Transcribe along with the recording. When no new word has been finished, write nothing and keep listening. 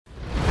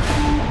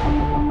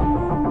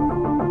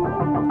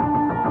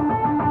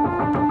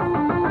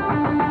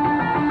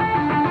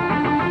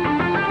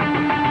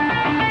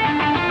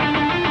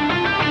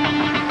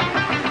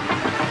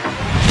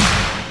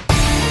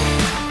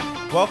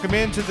Welcome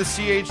into the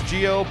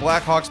CHGO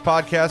Blackhawks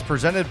podcast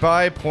presented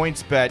by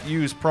PointsBet.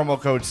 Use promo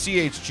code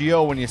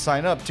CHGO when you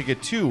sign up to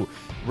get 2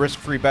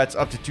 risk-free bets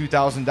up to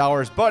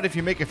 $2,000. But if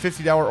you make a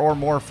 $50 or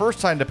more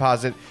first-time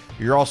deposit,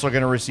 you're also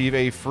going to receive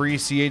a free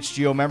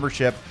CHGO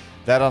membership.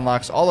 That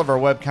unlocks all of our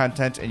web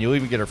content, and you'll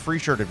even get a free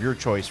shirt of your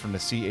choice from the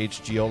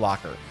CHGO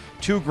locker.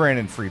 $2,000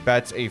 in free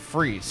bets, a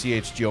free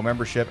CHGO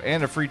membership,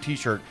 and a free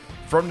t-shirt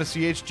from the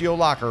CHGO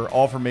locker,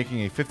 all for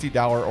making a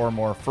 $50 or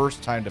more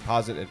first-time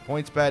deposit at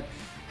PointsBet.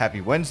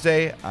 Happy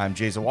Wednesday. I'm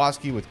Jay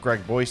Zawoski with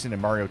Greg Boyson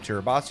and Mario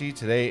Tirabassi.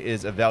 Today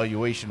is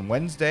Evaluation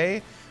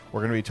Wednesday.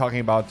 We're going to be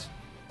talking about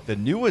the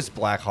newest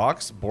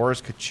Blackhawks,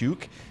 Boris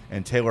Katchouk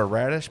and Taylor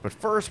Radish. But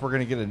first, we're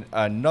going to get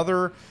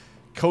another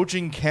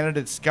coaching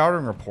candidate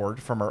scouting report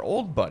from our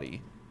old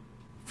buddy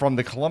from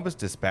the Columbus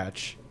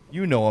Dispatch.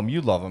 You know him,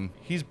 you love him.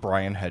 He's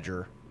Brian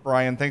Hedger.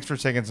 Brian, thanks for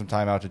taking some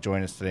time out to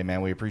join us today,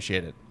 man. We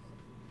appreciate it.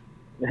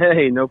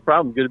 Hey, no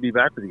problem. Good to be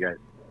back with you guys.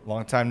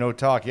 Long time no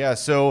talk. Yeah,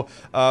 so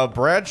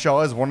Brad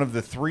Shaw is one of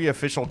the 3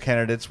 official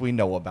candidates we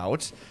know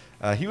about.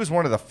 He was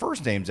one of the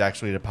first names,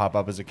 actually, to pop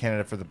up as a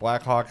candidate for the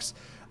Blackhawks.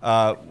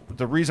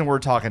 The reason we're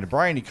talking to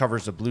Brian, he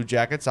covers the Blue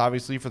Jackets,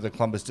 obviously, for the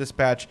Columbus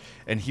Dispatch,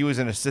 and he was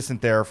an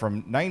assistant there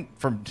from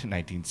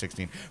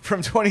 2016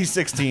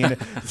 to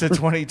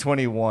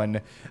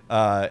 2021.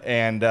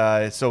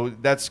 So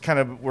that's kind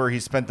of where he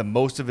spent the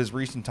most of his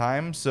recent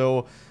time.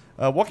 So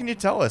what can you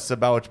tell us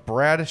about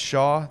Brad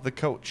Shaw, the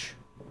coach?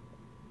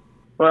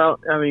 Well,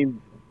 I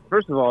mean,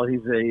 first of all,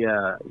 he's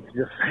a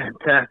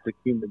fantastic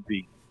human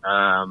being.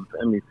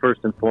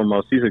 First and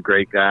foremost, he's a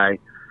great guy.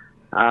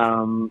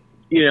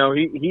 He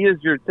is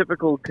your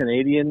typical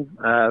Canadian,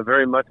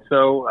 very much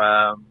so.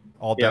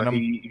 All denim?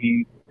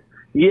 He's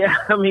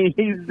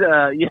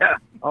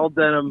all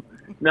denim.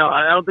 No,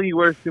 I don't think he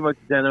wears too much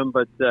denim,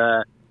 but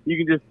you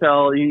can just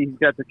tell he's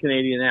got the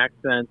Canadian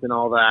accent and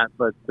all that.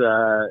 But,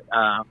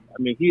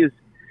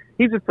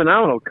 he's a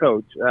phenomenal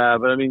coach.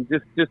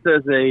 Just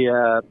as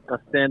a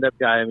stand-up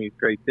guy, he's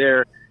great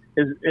there.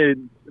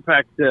 In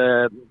fact,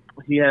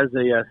 he has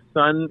a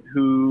son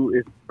who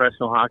is a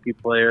professional hockey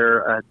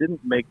player.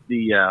 Didn't make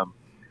the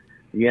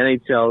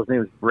NHL. His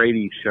name is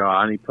Brady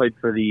Shaw, and he played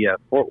for the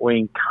Fort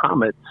Wayne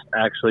Comets,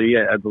 actually,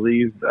 I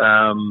believe,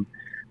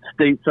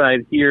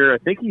 stateside here. I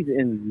think he's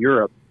in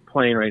Europe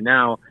playing right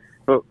now.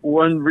 But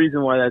one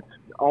reason why that's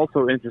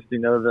also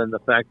interesting, other than the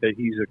fact that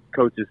he's a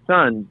coach's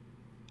son,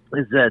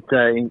 is that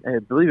I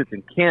believe it's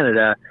in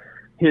Canada.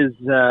 His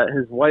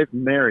wife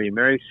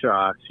Mary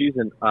Shaw, she's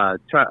a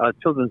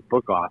children's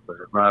book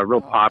author, real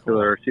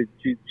popular. Cool.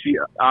 She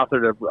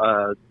authored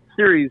a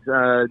series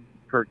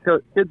for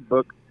kids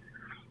book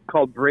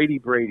called Brady,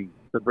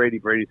 the Brady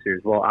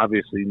series. Well,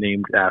 obviously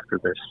named after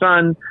their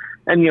son,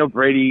 and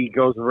Brady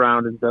goes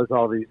around and does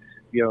all these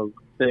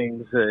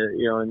things,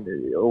 and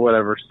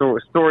whatever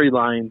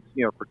storylines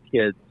for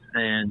kids,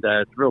 and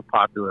it's real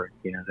popular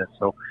in Canada.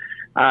 So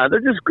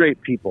they're just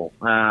great people,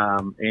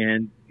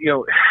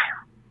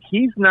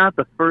 he's not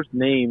the first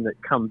name that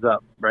comes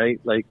up, right?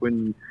 Like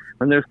when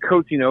there's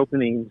coaching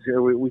openings,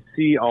 we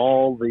see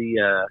all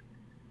the,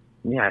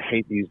 I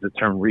hate to use the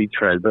term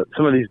retread, but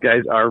some of these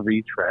guys are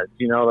retreads,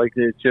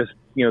 it's just,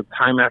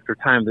 time after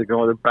time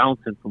they're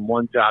bouncing from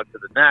one job to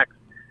the next.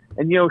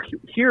 And,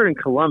 here in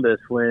Columbus,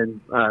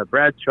 when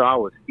Brad Shaw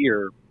was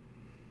here,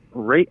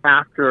 right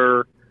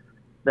after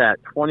that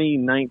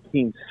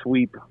 2019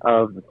 sweep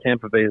of the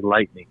Tampa Bay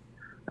Lightning,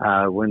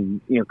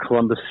 when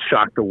Columbus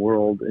shocked the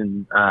world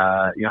in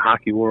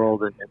hockey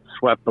world and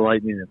swept the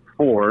Lightning in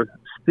 4.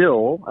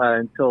 Still,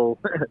 until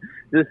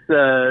this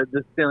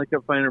Stanley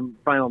Cup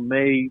final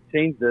may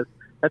change this.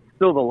 That's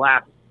still the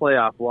last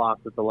playoff loss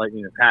that the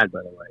Lightning have had,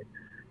 by the way.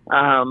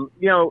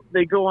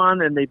 They go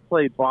on and they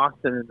play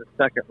Boston in the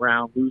second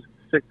round, lose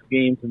 6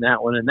 games in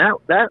that one, and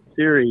that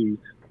series,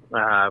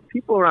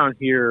 people around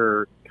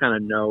here kind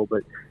of know,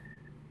 but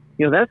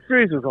that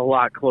series was a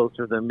lot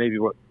closer than maybe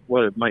what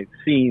it might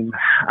seem.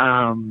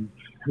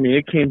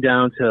 It came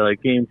down to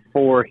like game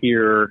 4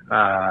 here.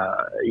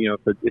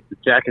 If the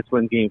Jackets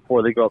win game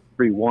 4, they go up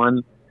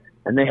 3-1,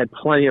 and they had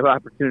plenty of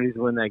opportunities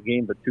to win that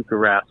game, but Tuukka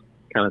Rask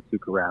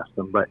harassed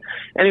them. But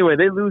anyway,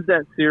 they lose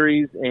that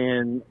series,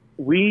 and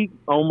we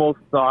almost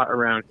thought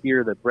around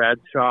here that Brad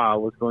Shaw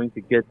was going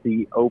to get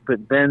the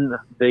then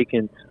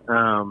vacant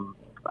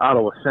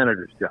Ottawa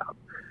Senators job.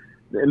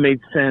 It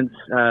made sense.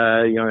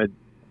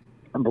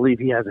 I believe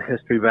he has a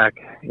history back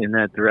in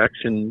that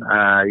direction,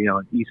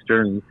 in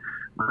Eastern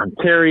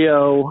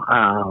Ontario.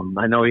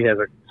 I know he has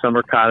a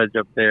summer cottage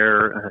up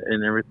there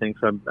and everything,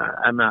 so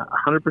I'm not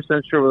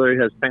 100% sure whether he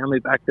has family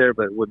back there,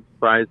 but it wouldn't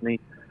surprise me.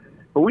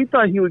 But we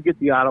thought he would get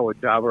the Ottawa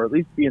job, or at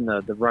least be in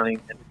the running,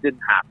 and it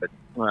didn't happen.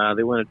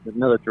 They went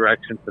another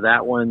direction for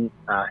that one.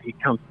 He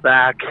comes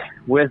back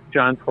with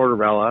John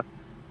Tortorella,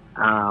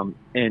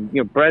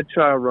 and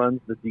Bradshaw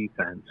runs the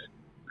defense.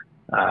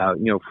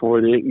 He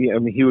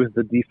was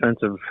the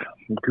defensive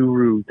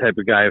guru type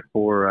of guy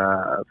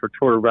for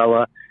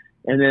Tortorella.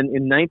 And then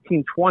in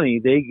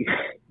 1920,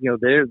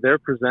 they're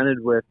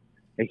presented with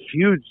a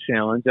huge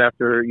challenge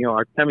after,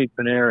 Artemi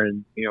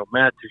Panarin,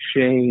 Matt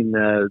Duchene,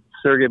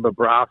 Sergei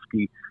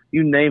Bobrovsky,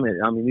 you name it.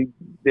 I mean,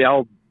 they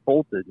all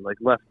bolted, like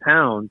left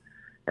town,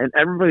 and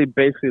everybody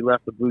basically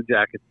left the Blue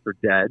Jackets for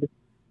dead.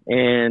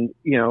 And,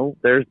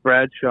 there's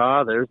Brad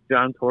Shaw, there's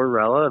John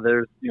Tortorella,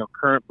 there's,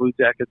 current Blue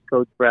Jackets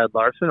coach Brad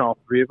Larson, all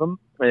three of them.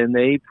 And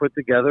they put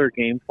together a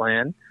game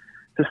plan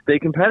to stay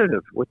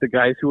competitive with the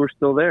guys who were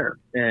still there.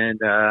 And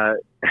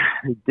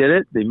they did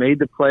it. They made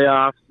the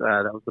playoffs.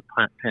 That was the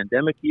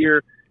pandemic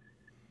year.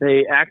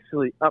 They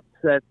actually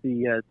upset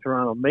the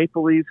Toronto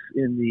Maple Leafs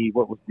in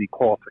what was the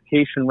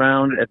qualification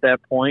round at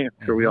that point.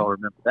 I'm sure we all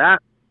remember that.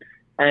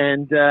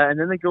 And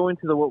then they go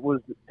into what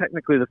was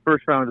technically the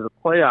first round of the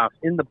playoffs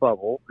in the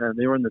bubble, and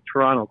they were in the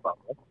Toronto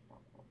bubble.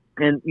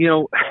 And,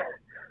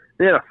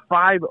 they had a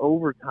 5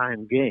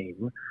 overtime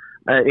game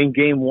in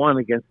game 1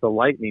 against the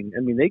Lightning. I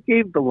mean, they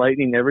gave the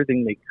Lightning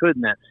everything they could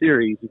in that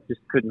series. It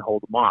just couldn't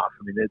hold them off.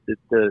 I mean,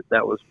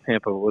 that was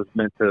Tampa was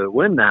meant to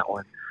win that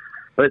one.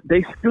 But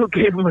they still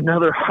gave them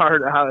another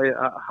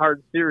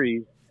hard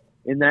series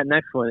in that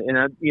next one.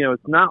 And,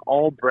 it's not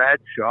all Brad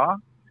Shaw,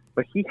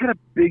 but he had a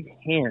big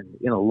hand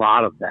in a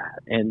lot of that.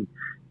 And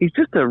he's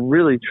just a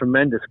really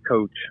tremendous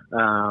coach.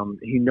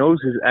 He knows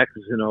his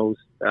X's and O's,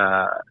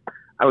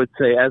 I would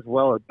say, as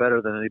well or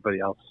better than anybody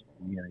else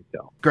in the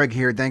NHL. Greg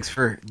here. Thanks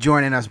for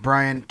joining us,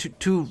 Brian.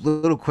 Two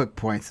little quick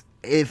points.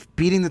 If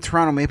beating the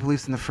Toronto Maple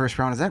Leafs in the first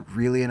round, is that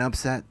really an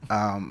upset?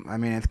 I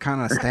mean, it's kind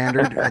of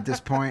standard at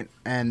this point.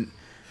 And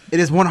it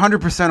is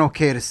 100%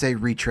 okay to say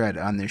retread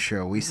on this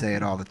show. We say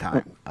it all the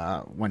time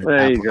when it's there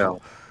applicable. You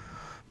go.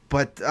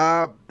 But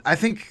I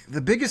think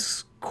the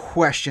biggest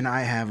question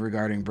I have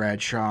regarding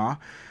Brad Shaw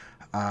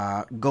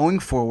going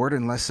forward,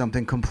 unless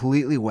something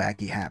completely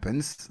wacky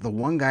happens, the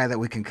one guy that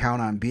we can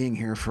count on being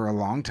here for a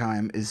long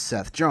time is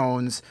Seth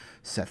Jones.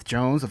 Seth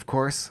Jones, of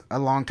course, a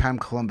longtime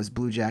Columbus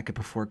Blue Jacket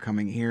before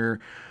coming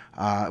here.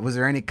 Was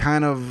there any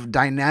kind of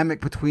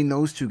dynamic between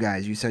those two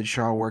guys? You said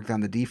Shaw worked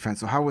on the defense.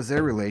 So how was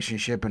their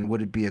relationship, and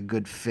would it be a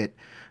good fit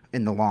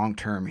in the long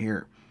term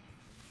here?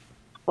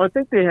 Well, I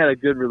think they had a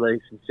good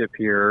relationship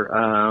here.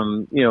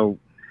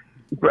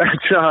 Brad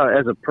Shaw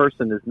as a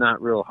person is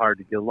not real hard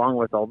to get along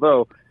with,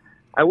 although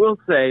I will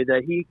say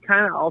that he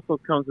kind of also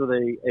comes with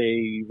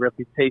a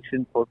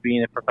reputation for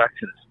being a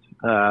perfectionist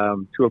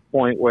to a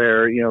point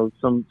where,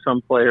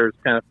 some players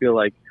kind of feel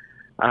like,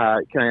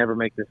 can I ever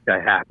make this guy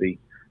happy?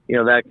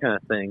 That kind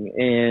of thing.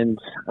 And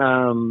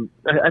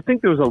I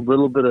think there was a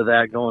little bit of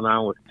that going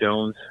on with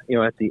Jones,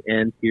 at the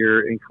end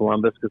here in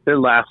Columbus, because their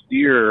last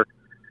year,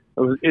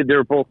 they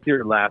were both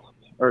here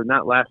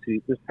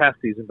this past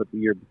season, but the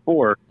year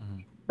before.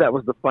 Mm-hmm. That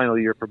was the final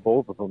year for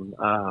both of them.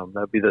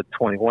 That would be the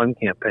 21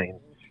 campaign.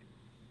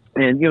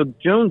 And,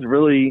 Jones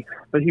really,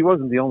 but he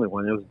wasn't the only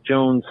one. It was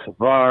Jones,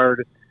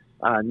 Savard,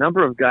 a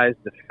number of guys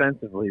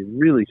defensively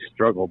really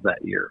struggled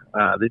that year.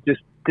 They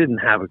just didn't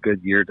have a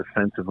good year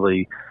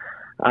defensively.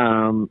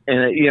 And,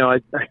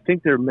 I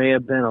think there may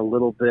have been a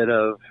little bit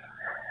of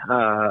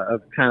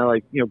kind of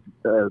like,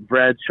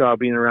 Brad Shaw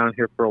being around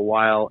here for a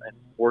while and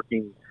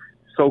working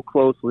so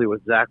closely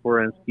with Zach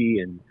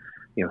Werenski and,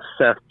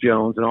 Seth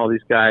Jones and all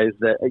these guys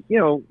that,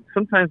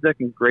 sometimes that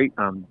can grate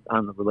on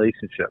the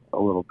relationship a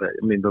little bit.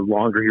 I mean, the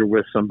longer you're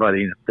with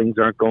somebody and if things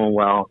aren't going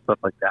well, stuff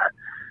like that.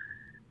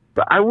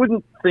 But I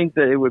wouldn't think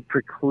that it would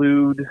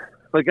preclude,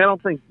 I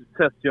don't think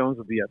Seth Jones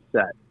would be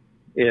upset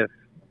if,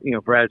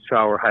 Brad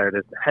Shaw were hired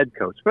as the head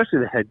coach, especially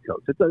the head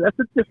coach. That's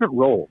a different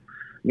role.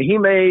 I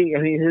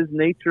mean, his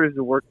nature is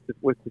to work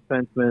with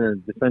defensemen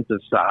and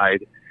defensive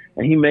side,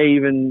 and he may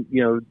even,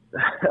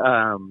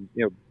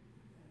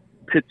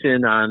 pitch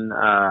in on,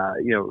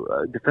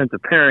 defensive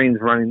pairings,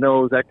 running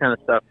those, that kind of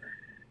stuff.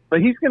 But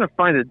he's going to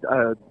find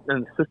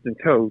an assistant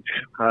coach,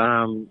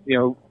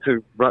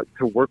 to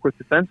work with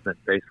defensemen,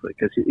 basically.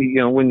 Because,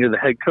 when you're the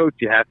head coach,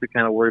 you have to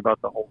kind of worry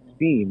about the whole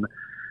team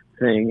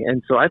thing.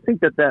 And so I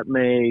think that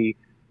may,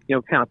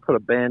 kind of put a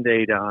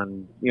Band-Aid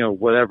on,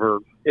 whatever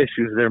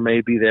issues there may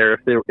be there,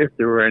 if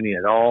there were any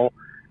at all.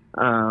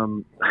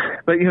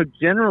 But,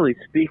 generally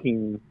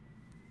speaking,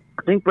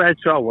 I think Brad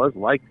Shaw was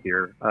liked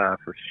here,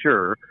 for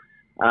sure.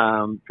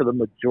 For the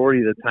majority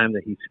of the time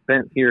that he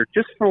spent here,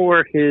 just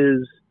for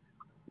his,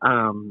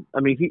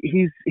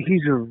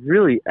 he's a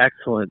really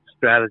excellent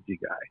strategy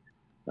guy.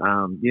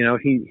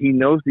 He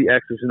knows the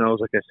X's and O's,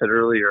 like I said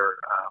earlier,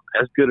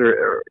 as good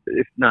or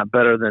if not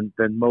better than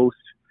most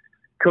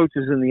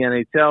coaches in the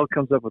NHL.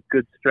 Comes up with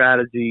good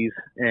strategies,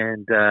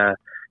 and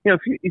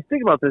if you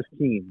think about this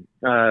team,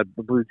 the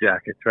Blue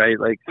Jackets, right?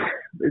 Like,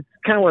 it's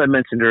kind of what I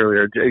mentioned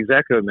earlier,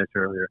 exactly what I mentioned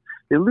earlier.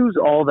 They lose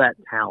all that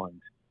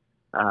talent.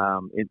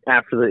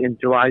 In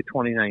July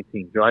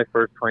 2019, July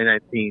 1st,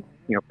 2019,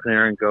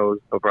 Panarin goes,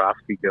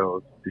 Bobrovsky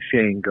goes,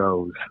 Duchene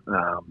goes.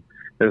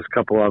 There's a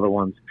couple other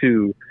ones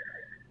too.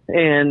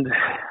 And,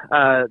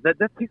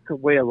 that takes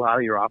away a lot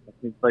of your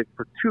offense. Like,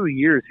 for 2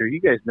 years here, you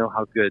guys know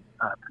how good,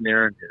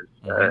 Panarin is,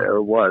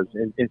 or was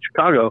in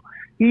Chicago.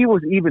 He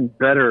was even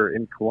better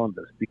in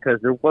Columbus because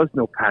there was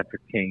no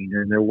Patrick Kane,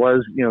 and there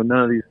was, none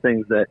of these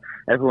things that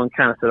everyone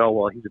kind of said, oh,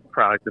 well, he's a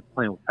product of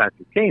playing with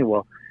Patrick Kane.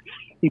 Well,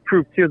 he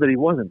proved here that he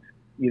wasn't.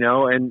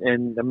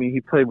 And I mean,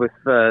 he played with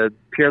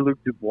Pierre-Luc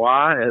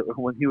Dubois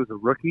when he was a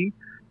rookie,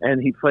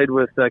 and he played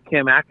with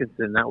Cam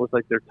Atkinson. That was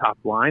like their top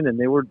line, and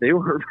they were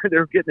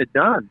getting it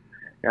done.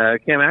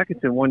 Cam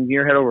Atkinson one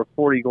year had over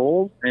 40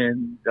 goals,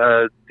 and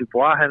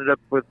Dubois ended up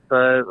with,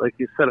 like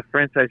you said, a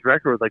franchise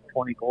record with like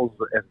 20 goals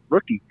as a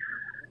rookie.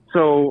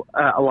 So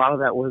a lot of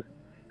that was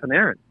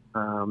Panarin.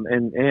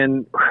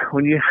 And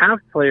when you have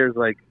players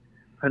like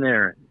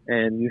Panarin,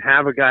 and you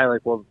have a guy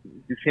like, well,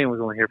 Duchesne was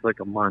only here for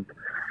like a month,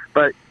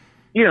 but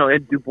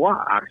and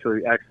Dubois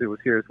actually was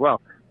here as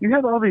well. You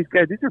have all these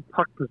guys. These are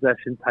puck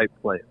possession type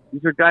players.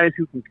 These are guys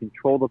who can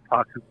control the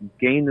puck, who can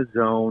gain the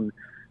zone,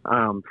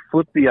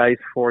 flip the ice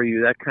for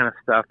you, that kind of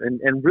stuff,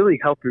 and really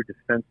help your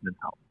defensemen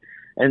out.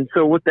 And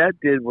so what that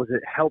did was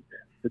it helped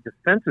the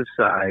defensive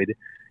side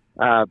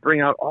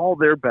bring out all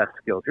their best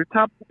skills. Your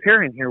top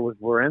pairing here was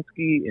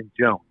Werenski and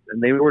Jones,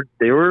 and they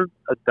were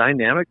a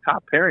dynamic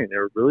top pairing. They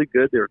were really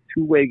good. They were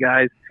two-way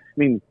guys. I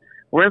mean,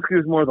 Werenski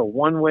was more the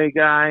one-way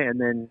guy, and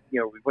then,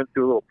 we went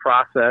through a little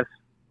process.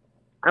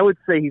 I would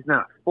say he's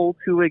not a full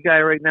two-way guy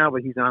right now,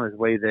 but he's on his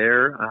way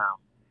there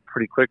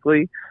pretty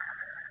quickly.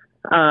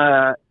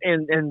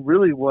 And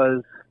really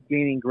was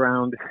gaining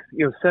ground.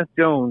 Seth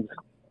Jones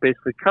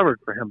basically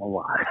covered for him a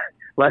lot,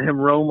 let him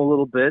roam a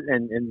little bit,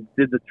 and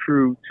did the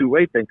true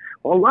two-way thing.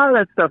 Well, a lot of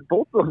that stuff,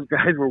 both those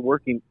guys were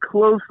working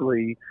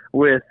closely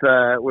with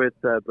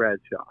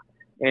Bradshaw,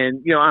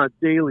 and on a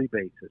daily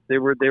basis, they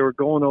were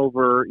going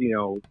over,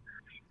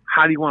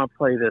 how do you want to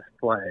play this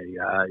play?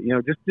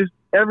 Just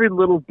every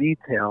little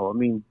detail. I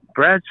mean,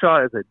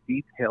 Bradshaw is a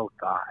detailed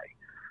guy,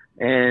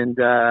 and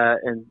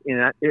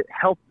it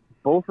helped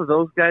both of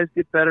those guys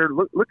get better.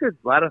 Look at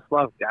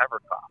Vladislav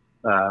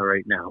Gavrikov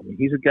right now. I mean,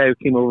 he's a guy who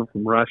came over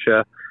from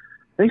Russia.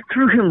 They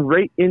threw him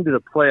right into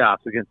the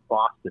playoffs against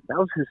Boston. That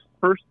was his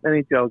first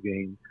NHL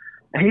game,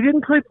 and he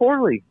didn't play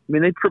poorly. I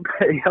mean, they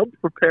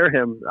helped prepare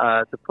him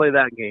to play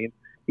that game.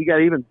 He got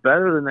even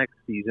better the next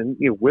season,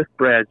 with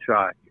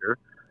Bradshaw here.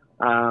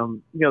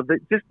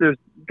 There's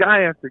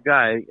guy after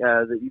guy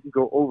that you can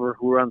go over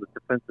who are on the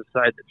defensive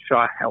side that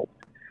Shaw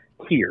helped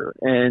here.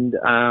 And,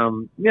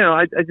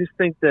 I just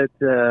think that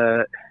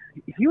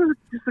he was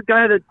just a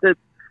guy that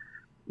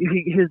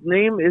his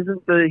name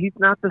isn't he's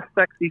not the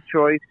sexy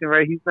choice,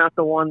 right? He's not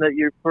the one that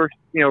you first,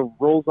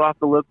 rolls off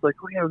the lips like,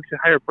 oh yeah, we should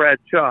hire Brad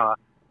Shaw.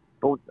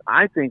 But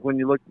I think when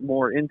you look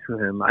more into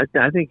him, I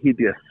think he'd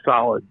be a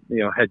solid,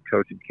 head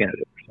coaching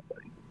candidate for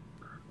somebody.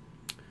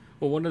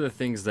 Well, one of the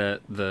things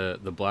that the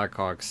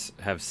Blackhawks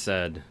have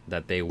said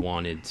that they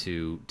wanted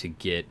to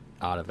get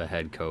out of a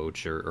head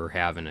coach or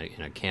have in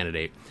a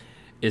candidate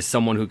is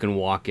someone who can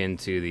walk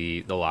into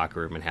the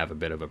locker room and have a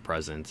bit of a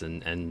presence.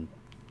 And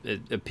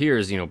it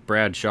appears,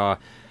 Brad Shaw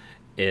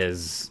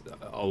is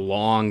a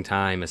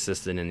long-time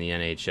assistant in the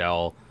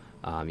NHL.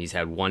 He's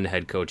had one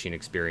head coaching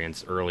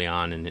experience early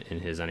on in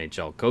his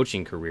NHL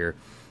coaching career.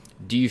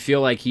 Do you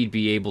feel like he'd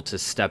be able to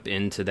step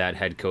into that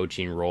head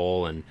coaching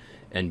role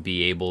and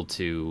be able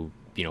to,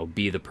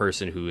 be the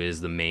person who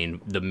is the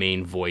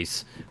main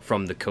voice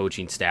from the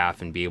coaching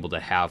staff and be able to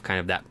have kind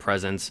of that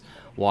presence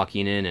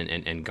walking in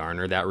and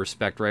garner that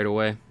respect right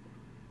away?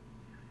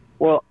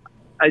 Well,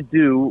 I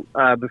do.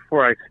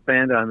 Before I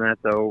expand on that,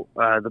 though,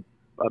 I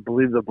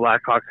believe the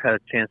Blackhawks had a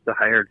chance to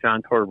hire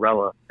John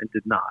Tortorella and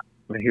did not.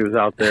 I mean, he was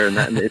out there,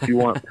 and if you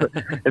want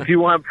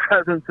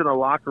presence in a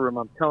locker room,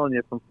 I'm telling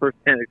you from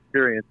firsthand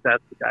experience,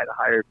 that's the guy to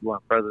hire if you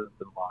want presence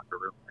in the locker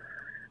room.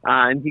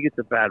 And he gets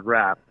a bad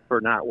rap for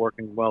not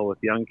working well with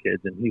young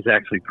kids, and he's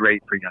actually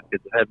great for young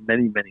kids. I've had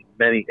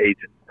many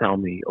agents tell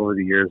me over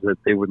the years that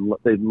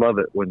they'd love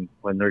it when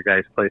their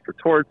guys play for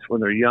Torts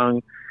when they're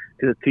young,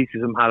 because it teaches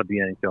them how to be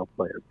NHL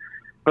players.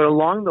 But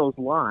along those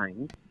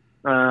lines,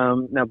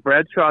 now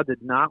Bradshaw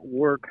did not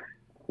work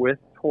with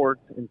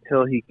Torts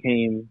until he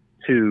came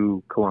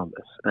to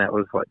Columbus, and that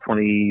was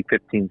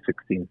 2015,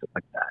 16, something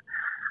like that.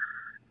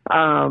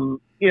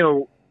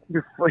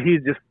 Before, he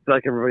just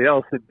like everybody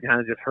else had kind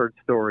of just heard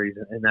stories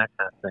and that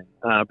kind of thing.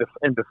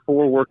 And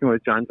before working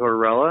with John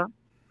Tortorella,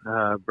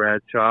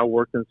 Bradshaw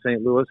worked in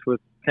St. Louis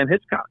with Ken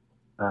Hitchcock,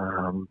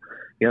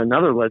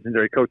 another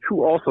legendary coach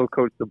who also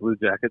coached the Blue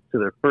Jackets to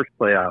their first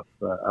playoff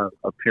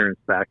appearance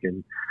back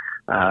in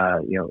 08,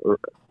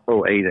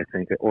 I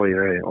think,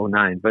 or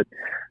 09. But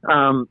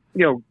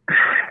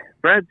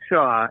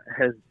Bradshaw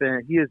has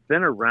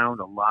been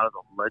around a lot of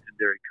the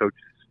legendary coaches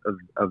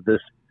of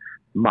this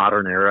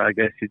modern era, I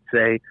guess you'd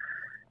say,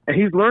 and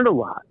he's learned a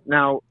lot.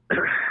 Now,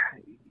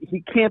 he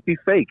can't be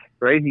fake,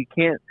 right? He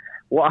can't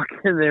walk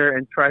in there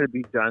and try to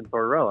be John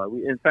Tortorella.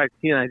 In fact,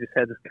 he and I just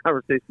had this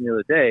conversation the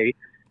other day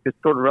because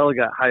Tortorella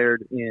got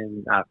hired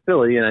in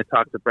Philly, and I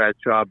talked to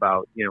Bradshaw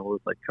about, it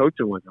was like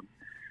coaching with him.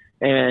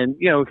 And,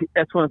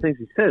 that's one of the things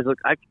he says, look,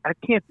 I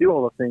can't do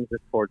all the things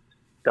that Torts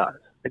does.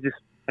 I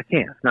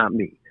can't. It's not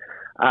me.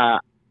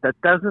 That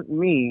doesn't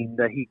mean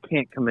that he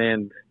can't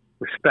command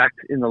respect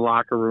in the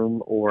locker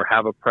room or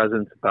have a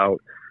presence about,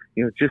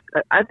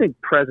 I think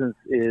presence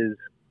is,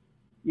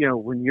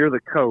 when you're the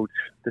coach,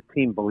 the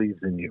team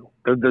believes in you.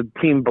 The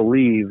team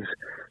believes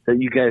that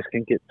you guys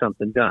can get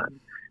something done.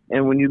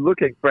 And when you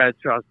look at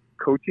Bradshaw's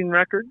coaching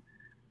record,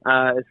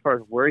 as far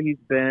as where he's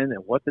been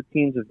and what the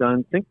teams have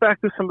done, think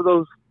back to some of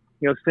those,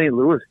 St.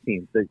 Louis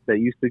teams that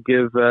used to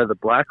give the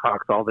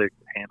Blackhawks all they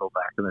could handle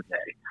back in the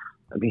day.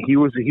 I mean, he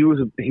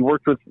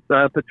worked with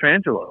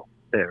Pietrangelo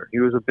there. He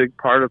was a big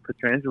part of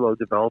Pietrangelo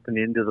developing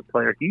into the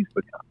player he's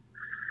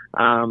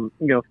become.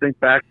 Think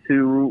back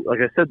to, like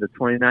I said, the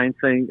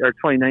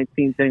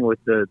 2019 thing with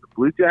the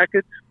Blue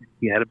Jackets.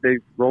 He had a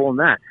big role in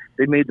that.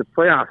 They made the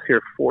playoffs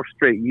here 4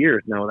 straight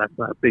years. No, that's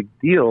not a big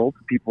deal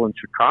to people in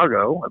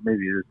Chicago.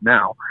 Maybe it is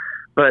now,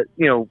 but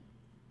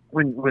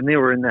when they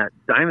were in that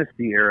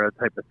dynasty era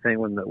type of thing,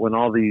 when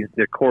all the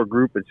core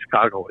group in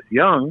Chicago was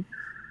young,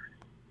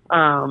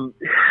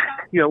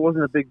 it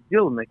wasn't a big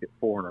deal to make it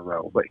 4 in a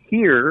row. But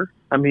here,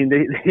 I mean,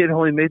 they had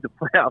only made the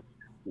playoffs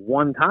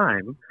one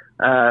time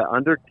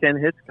under Ken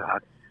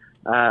Hitchcock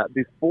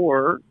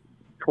before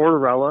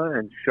Tortorella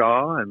and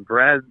Shaw and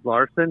Brad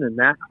Larson and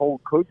that whole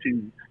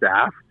coaching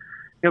staff,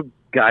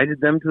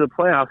 guided them to the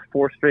playoffs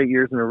 4 straight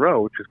years in a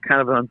row, which was kind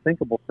of an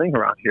unthinkable thing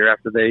around here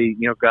after they,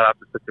 got off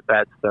to such a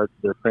bad start to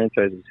their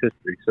franchise's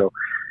history. So,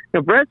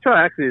 Bradshaw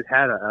actually has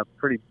had a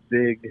pretty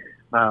big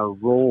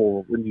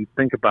role when you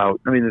think about.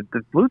 I mean,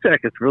 the Blue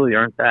Jackets really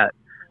aren't that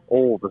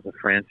old as a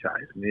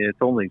franchise. I mean,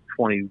 it's only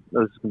 20.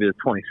 This is going to be the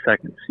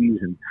 22nd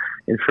season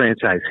in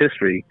franchise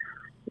history,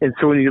 and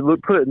so when you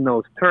put it in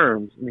those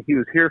terms, I mean, he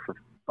was here for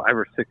 5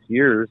 or 6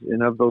 years,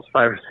 and of those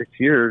 5 or 6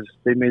 years,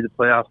 they made the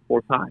playoffs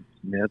 4 times.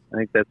 I mean, I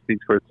think that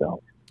speaks for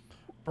itself.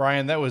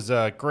 Brian, that was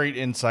a great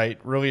insight.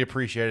 Really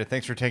appreciate it.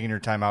 Thanks for taking your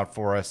time out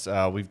for us.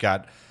 We've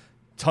got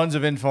tons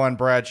of info on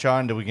Bradshaw,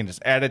 and we can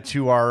just add it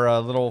to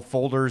our little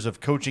folders of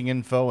coaching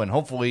info, and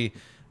hopefully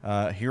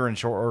here in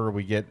short order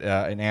we get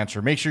an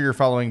answer. Make sure you're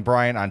following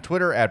Brian on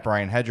Twitter at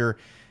Brian Hedger.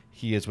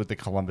 He is with the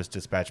Columbus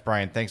Dispatch.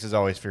 Brian, thanks as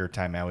always for your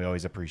time, man. We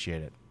always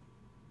appreciate it.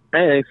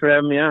 Hey, thanks for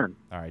having me on.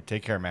 All right,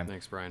 take care, man.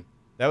 Thanks, Brian.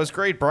 That was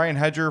great. Brian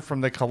Hedger from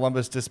the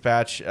Columbus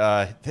Dispatch.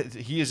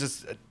 He is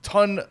just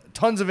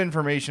tons of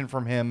information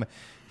from him.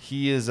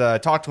 He is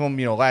talked to him,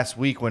 last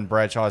week when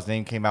Bradshaw's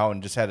name came out,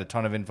 and just had a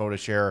ton of info to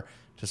share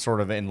to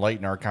sort of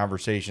enlighten our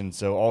conversation.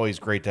 So always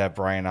great to have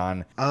Brian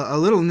on. A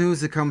little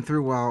news to come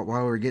through while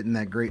we're getting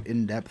that great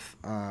in-depth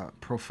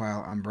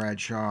profile on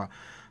Bradshaw.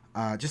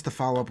 Just to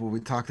follow up what we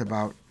talked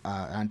about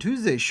on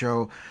Tuesday's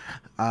show,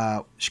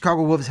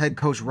 Chicago Wolves head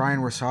coach Ryan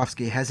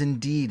Warsofsky has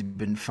indeed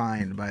been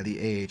fined by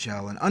the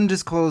AHL an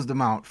undisclosed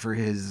amount for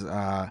his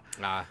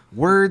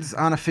words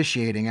on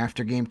officiating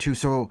after Game 2.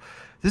 So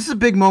this is a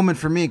big moment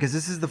for me because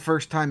this is the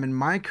first time in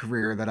my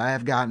career that I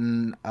have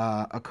gotten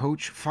a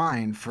coach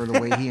fined for the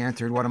way he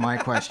answered one of my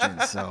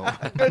questions. So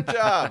good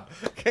job.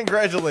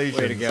 Congratulations.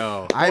 Way to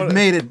go. I've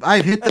made it.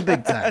 I've hit the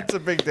big time. That's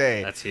a big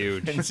day. That's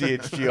huge. In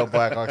CHGO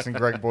Blackhawks and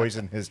Greg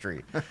Boysen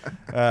history.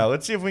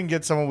 Let's see if we can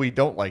get someone we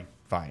don't like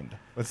fined.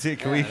 Let's see.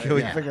 Can we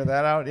figure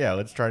that out? Yeah,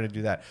 let's try to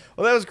do that.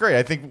 Well, that was great.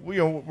 I think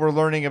we're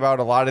learning about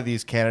a lot of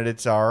these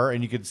candidates are,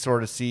 and you could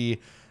sort of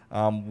see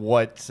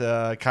what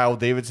Kyle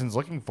Davidson's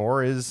looking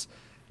for is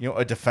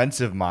a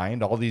defensive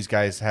mind. All these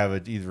guys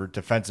have either a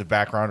defensive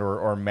background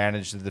or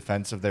manage the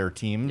defense of their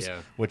teams,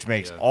 which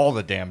makes all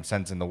the damn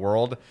sense in the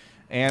world.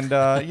 And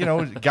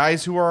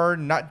guys who are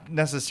not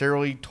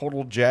necessarily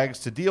total jags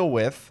to deal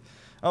with,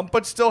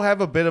 but still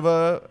have a bit of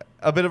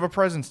a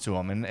presence to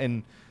them.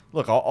 And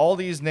look, all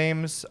these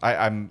names,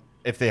 I'm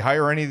if they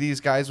hire any of these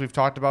guys we've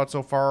talked about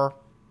so far,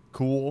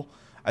 cool.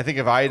 I think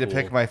if I had to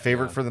pick my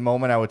favorite for the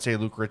moment, I would say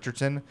Luke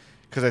Richardson,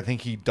 because I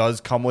think he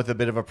does come with a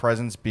bit of a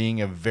presence,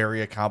 being a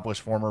very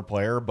accomplished former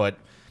player. But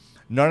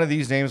none of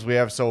these names we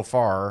have so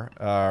far,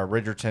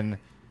 Richardson,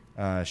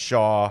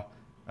 Shaw,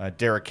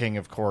 Derek King,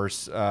 of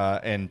course,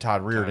 and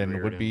Todd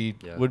Reardon would be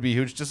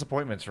huge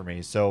disappointments for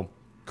me. So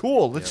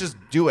cool, let's just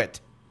do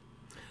it.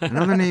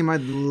 Another name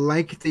I'd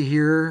like to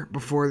hear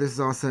before this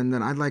is all said and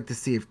done, I'd like to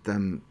see if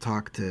them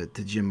talk to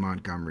Jim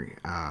Montgomery.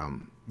 I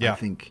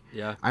think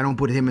I don't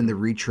put him in the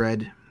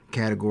retread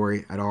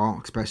category at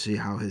all, especially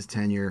how his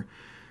tenure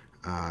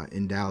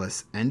in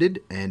Dallas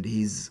ended, and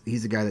he's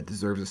a guy that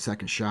deserves a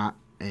second shot,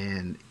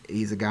 and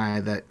he's a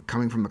guy that,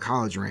 coming from the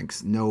college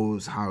ranks,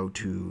 knows how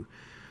to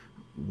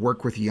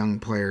work with young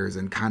players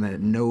and kind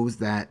of knows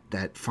that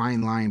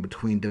fine line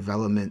between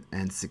development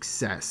and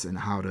success and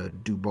how to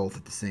do both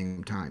at the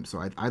same time.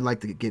 So I'd like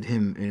to get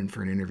him in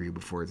for an interview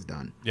before it's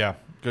done. Yeah,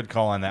 good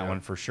call on that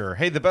one for sure.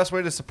 Hey, the best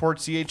way to support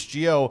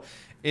CHGO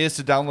is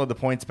to download the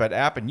PointsBet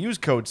app and use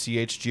code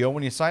CHGO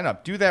when you sign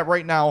up. Do that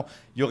right now.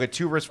 You'll get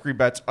 2 risk-free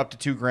bets up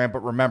to $2,000.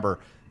 But remember,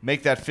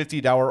 make that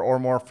 $50 or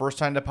more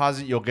first-time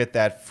deposit. You'll get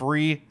that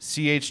free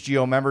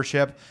CHGO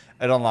membership.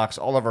 It unlocks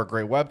all of our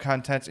great web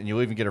content, and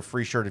you'll even get a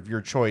free shirt of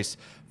your choice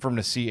from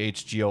the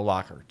CHGO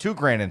locker.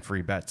 $2,000 in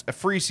free bets, a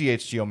free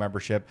CHGO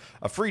membership,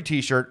 a free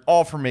T-shirt,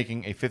 all for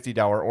making a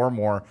 $50 or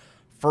more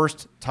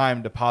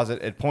first-time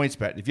deposit at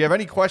PointsBet. If you have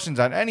any questions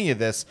on any of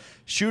this,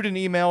 shoot an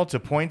email to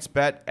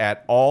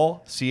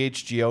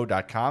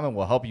pointsbet@allchgo.com, and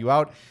we'll help you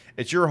out.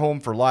 It's your home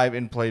for live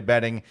in-play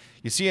betting.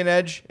 You see an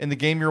edge in the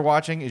game you're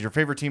watching? Is your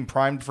favorite team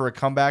primed for a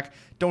comeback?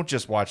 Don't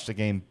just watch the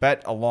game.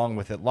 Bet along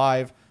with it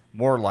live.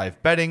 More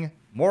live betting,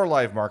 more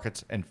live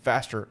markets, and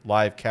faster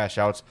live cash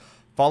outs.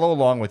 Follow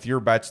along with your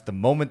bets the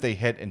moment they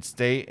hit and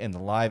stay in the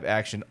live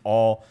action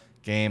all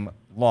game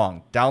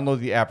long. Download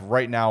the app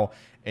right now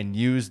and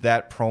use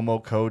that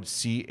promo code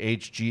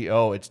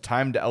CHGO. It's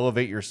time to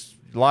elevate your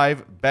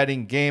live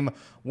betting game.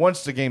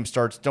 Once the game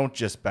starts, don't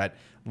just bet.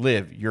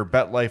 Live your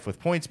bet life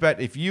with PointsBet.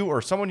 If you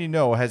or someone you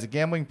know has a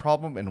gambling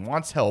problem and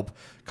wants help,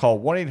 call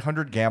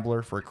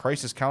 1-800-GAMBLER for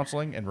crisis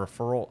counseling and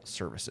referral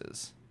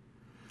services.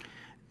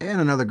 And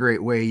another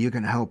great way you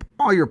can help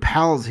all your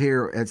pals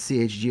here at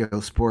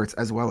CHGO Sports,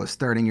 as well as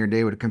starting your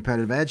day with a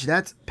competitive edge,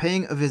 that's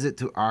paying a visit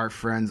to our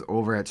friends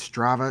over at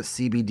Strava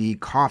CBD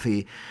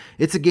Coffee.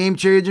 It's a game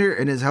changer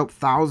and has helped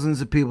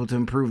thousands of people to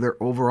improve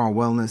their overall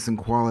wellness and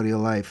quality of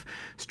life.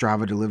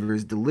 Strava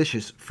delivers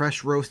delicious,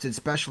 fresh roasted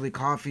specialty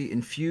coffee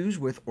infused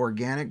with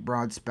organic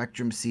broad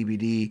spectrum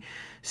CBD.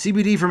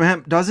 CBD from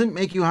hemp doesn't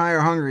make you high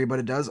or hungry, but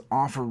it does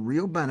offer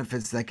real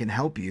benefits that can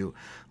help you,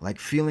 like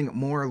feeling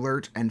more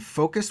alert and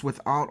focused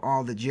without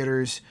all the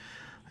jitters.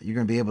 You're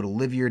going to be able to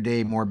live your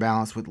day more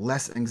balanced with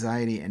less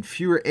anxiety and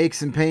fewer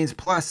aches and pains.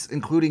 Plus,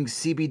 including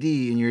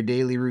CBD in your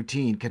daily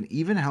routine can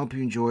even help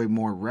you enjoy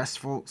more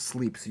restful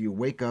sleep so you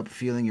wake up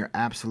feeling your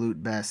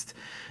absolute best.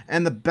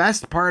 And the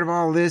best part of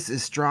all this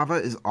is Strava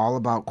is all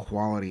about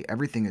quality.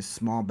 Everything is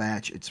small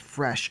batch, it's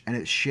fresh, and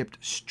it's shipped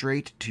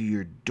straight to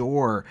your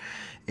door.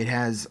 They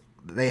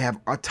have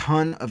a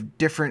ton of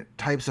different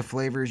types of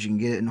flavors. You can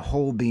get it in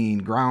whole bean,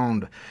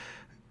 ground,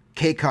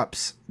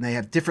 K-cups. They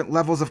have different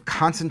levels of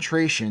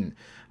concentration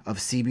of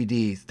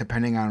CBD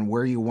depending on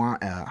where you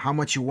want, how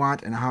much you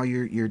want, and how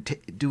you're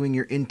doing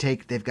your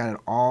intake. They've got it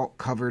all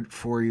covered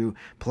for you.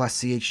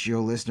 Plus,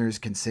 CHGO listeners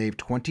can save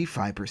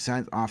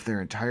 25% off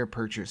their entire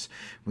purchase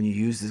when you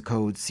use the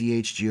code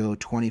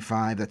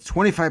CHGO25. That's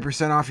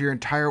 25% off your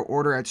entire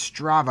order at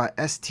Strava,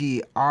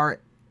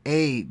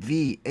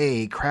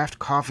 STRAVA,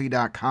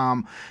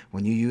 craftcoffee.com,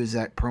 when you use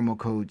that promo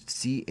code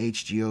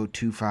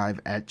CHGO25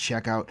 at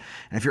checkout.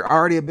 And if you're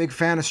already a big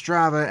fan of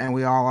Strava, and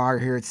we all are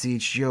here at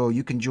CHGO,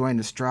 you can join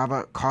the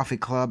Strava Coffee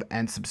Club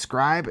and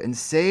subscribe and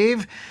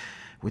save.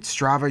 With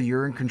Strava,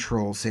 you're in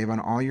control. Save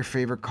on all your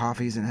favorite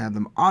coffees and have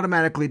them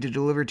automatically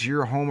delivered to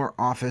your home or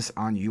office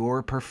on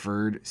your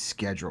preferred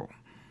schedule.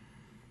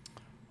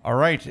 All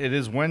right, it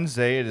is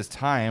Wednesday. It is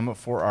time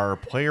for our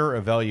player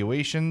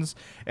evaluations.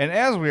 And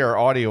as we are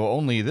audio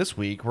only this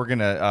week, we're going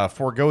to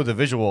forego the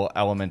visual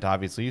element,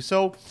 obviously.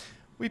 So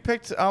we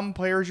picked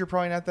players you're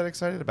probably not that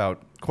excited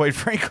about, quite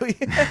frankly.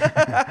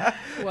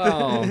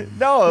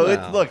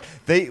 Look,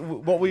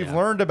 what we've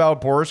learned about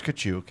Boris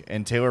Kachuk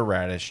and Taylor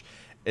Radish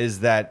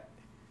is that,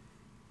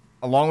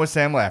 along with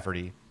Sam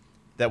Lafferty,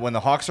 that when the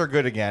Hawks are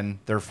good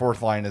again, their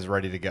fourth line is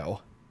ready to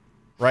go.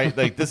 Right,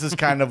 like this is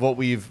kind of what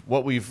we've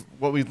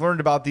learned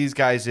about these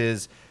guys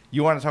is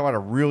you want to talk about a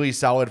really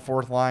solid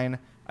fourth line.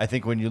 I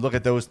think when you look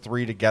at those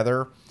three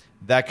together,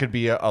 that could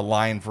be a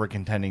line for a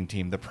contending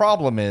team. The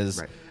problem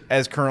is,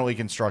 as currently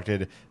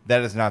constructed,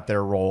 that is not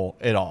their role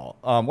at all.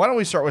 Why don't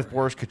we start with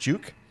Boris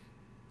Kachuk?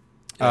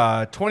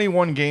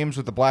 21 games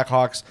with the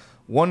Blackhawks,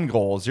 1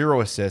 goal, 0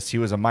 assists. He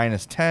was a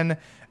 -10,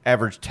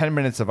 averaged 10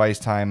 minutes of ice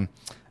time,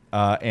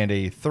 and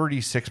a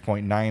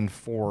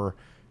 36.94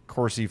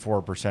 Corsi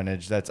for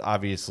percentage. That's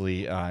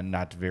obviously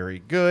not very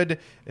good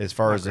as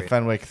far as the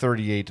Fenwick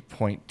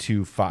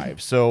 38.25.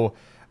 So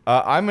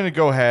I'm going to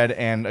go ahead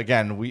and,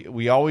 again,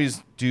 we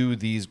always do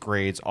these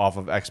grades off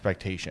of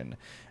expectation.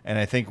 And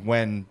I think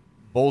when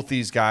both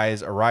these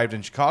guys arrived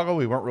in Chicago,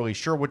 we weren't really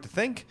sure what to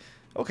think.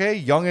 Okay,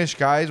 youngish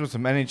guys with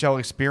some NHL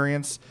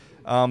experience.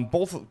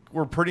 Both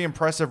were pretty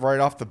impressive right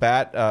off the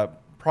bat.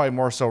 Probably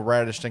more so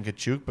Radish than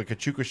Kachuk, but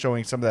Kachuk was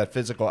showing some of that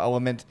physical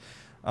element.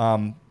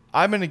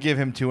 I'm going to give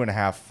him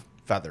 2.5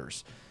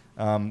 feathers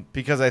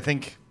because I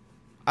think,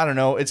 I don't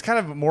know, it's kind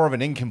of more of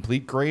an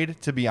incomplete grade,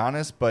 to be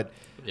honest, but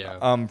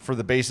for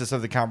the basis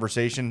of the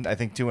conversation, I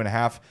think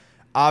 2.5.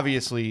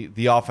 Obviously,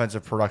 the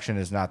offensive production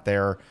is not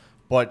there,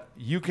 but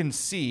you can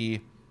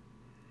see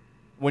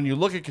when you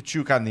look at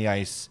Kachuk on the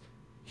ice,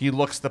 he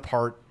looks the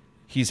part.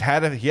 He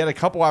had a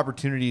couple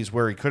opportunities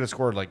where he could have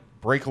scored, like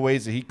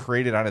breakaways that he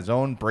created on his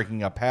own,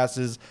 breaking up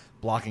passes,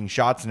 blocking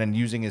shots, and then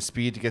using his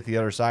speed to get to the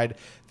other side.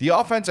 The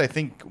offense, I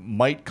think,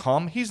 might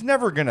come. He's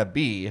never going to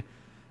be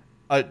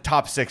a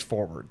top 6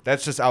 forward.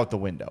 That's just out the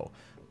window.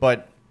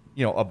 But,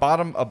 you know, a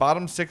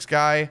bottom 6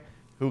 guy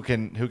who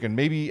can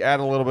maybe add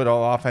a little bit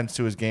of offense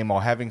to his game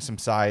while having some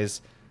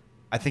size,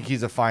 I think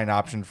he's a fine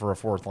option for a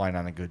fourth line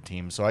on a good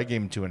team. So I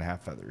gave him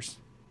 2.5 feathers.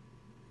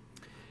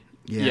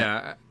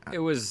 Yeah, it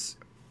was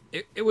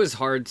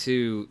hard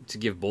to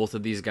give both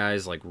of these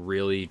guys like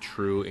really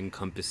true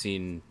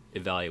encompassing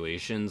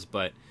evaluations,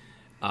 but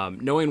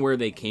knowing where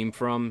they came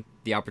from,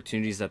 the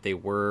opportunities that they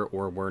were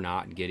or were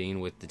not getting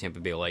with the Tampa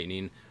Bay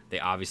Lightning, they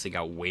obviously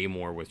got way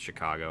more with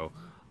Chicago.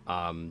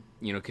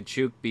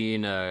 Kachuk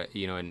being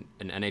an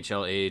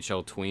NHL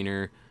AHL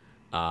tweener,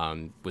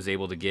 was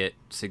able to get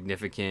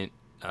significant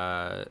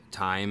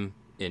time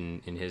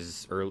in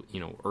his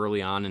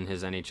early on in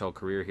his NHL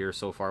career here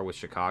so far with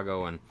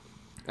Chicago, and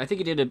I think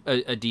he did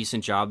a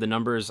decent job. The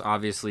numbers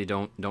obviously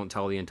don't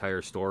tell the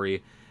entire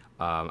story.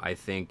 I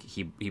think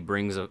he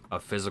brings a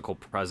physical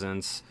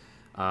presence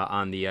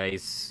on the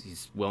ice.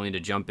 He's willing to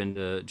jump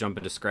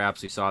into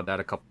scraps. We saw that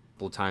a couple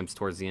of times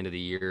towards the end of the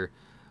year.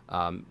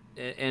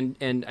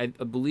 And I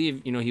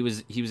believe he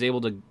was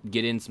able to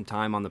get in some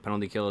time on the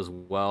penalty kill as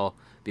well,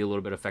 be a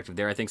little bit effective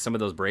there. I think some of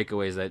those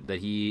breakaways that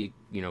he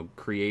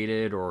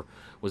created or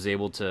was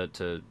able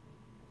to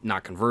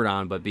not convert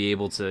on, but be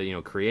able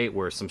to create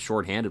were some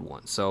shorthanded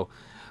ones. So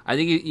I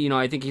think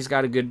I think he's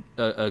got a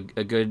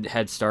good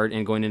head start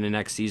in going into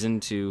next season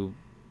to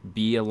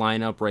be a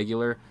lineup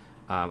regular.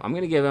 I'm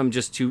going to give him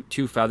just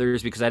two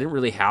feathers because I didn't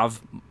really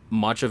have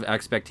much of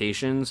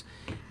expectations,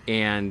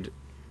 and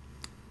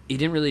he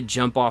didn't really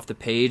jump off the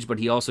page, but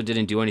he also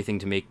didn't do anything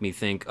to make me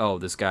think, oh,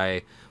 this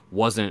guy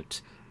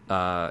wasn't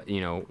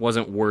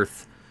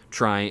worth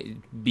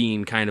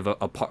being kind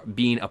of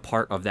being a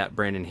part of that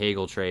Brandon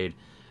Hagel trade.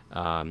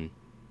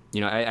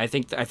 I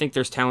think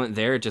there's talent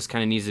there. It just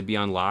kind of needs to be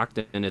unlocked,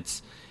 and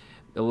it's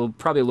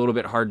probably a little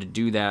bit hard to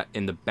do that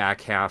in the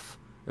back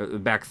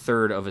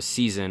third of a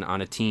season on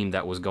a team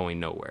that was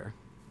going nowhere.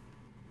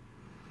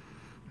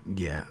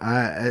 Yeah,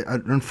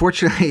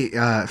 unfortunately,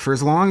 for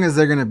as long as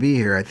they're going to be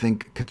here, I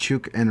think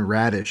Tkachuk and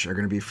Radish are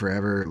going to be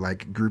forever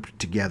grouped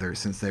together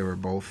since they were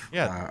both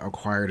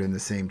acquired in the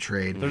same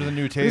trade. They're the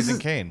new Taves and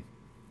Kane.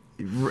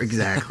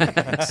 Exactly.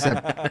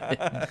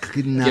 Except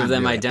could not give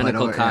them do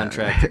identical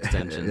contract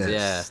extensions.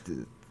 Yes,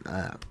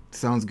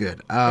 sounds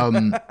good.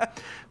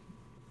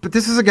 But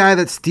this is a guy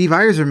that Steve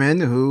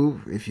Yzerman, who,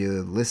 if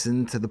you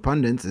listen to the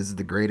pundits, is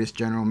the greatest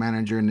general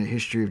manager in the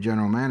history of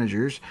general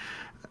managers.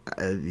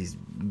 He's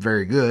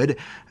very good.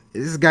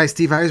 This is a guy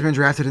Steve Yzerman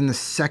drafted in the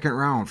second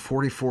round,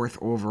 44th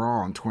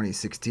overall in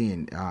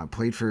 2016.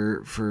 Played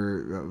for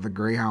the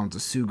Greyhounds,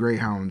 the Sioux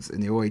Greyhounds in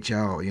the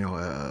OHL,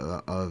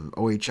 a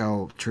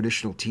OHL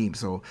traditional team.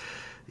 So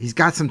he's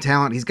got some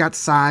talent. He's got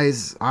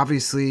size.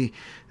 Obviously,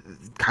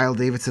 Kyle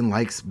Davidson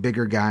likes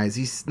bigger guys.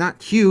 He's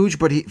not huge,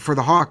 but for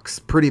the Hawks,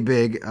 pretty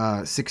big.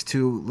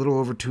 6'2", little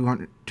over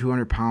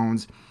 200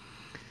 pounds.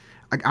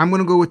 I'm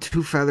going to go with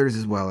two feathers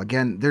as well.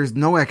 Again, there's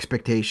no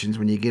expectations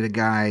when you get a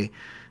guy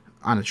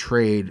on a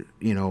trade,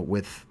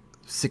 with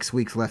 6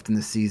 weeks left in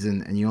the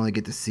season, and you only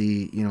get to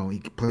see, he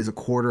plays a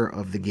quarter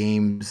of the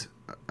games.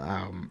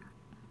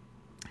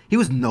 He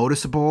was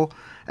noticeable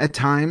at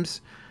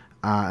times,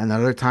 and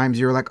other times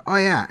you were like, oh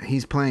yeah,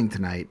 he's playing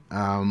tonight.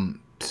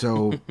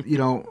 So,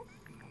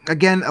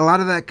 again, a lot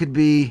of that could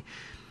be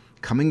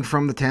coming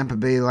from the Tampa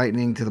Bay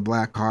Lightning to the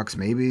Blackhawks.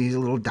 Maybe he's a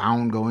little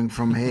down going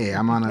from, hey,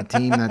 I'm on a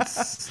team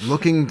that's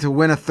looking to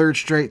win a third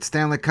straight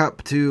Stanley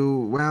Cup to,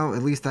 well,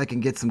 at least I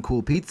can get some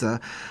cool pizza.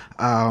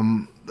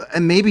 And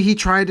maybe he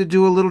tried to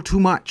do a little too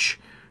much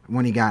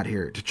when he got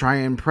here to try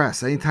and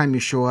impress. Anytime you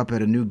show up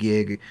at a new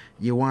gig,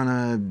 you want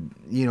to,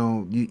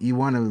 you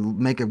want to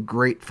make a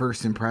great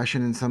first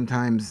impression, and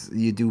sometimes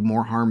you do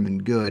more harm than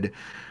good.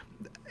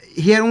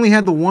 He had only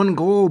had the one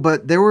goal,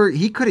 but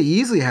he could have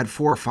easily had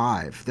 4 or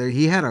 5.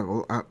 He had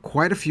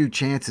quite a few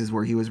chances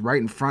where he was right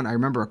in front. I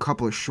remember a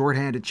couple of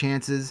shorthanded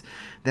chances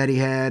that he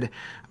had,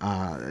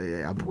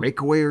 a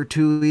breakaway or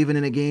two even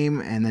in a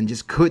game, and then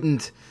just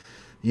couldn't.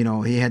 He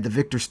had the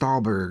Victor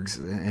Stahlbergs,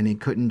 and he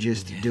couldn't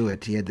just do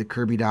it. He had the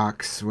Kirby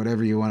Docs,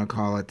 whatever you want to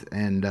call it,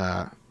 and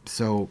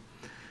so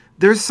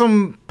there's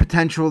some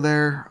potential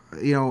there.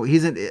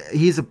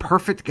 He's a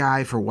perfect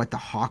guy for what the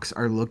Hawks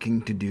are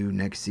looking to do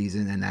next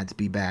season, and that's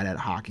be bad at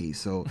hockey.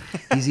 So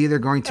he's either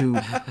going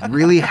to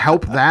really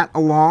help that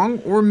along,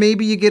 or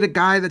maybe you get a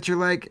guy that you're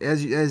like,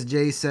 as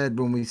Jay said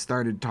when we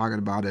started talking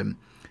about him,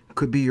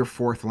 could be your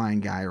fourth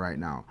line guy right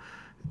now.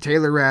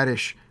 Taylor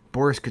Radish,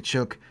 Boris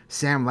Tkachuk,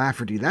 Sam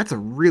Lafferty. That's a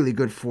really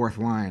good fourth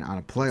line on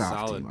a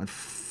playoff team.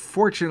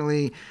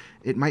 Unfortunately,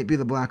 it might be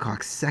the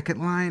Blackhawks'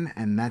 second line,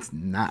 and that's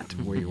not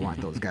where you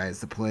want those guys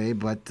to play.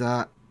 But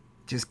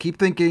just keep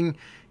thinking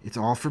it's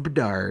all for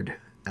Bedard.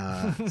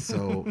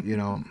 So,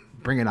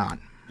 bring it on.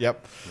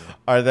 Yep.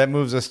 All right, that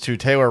moves us to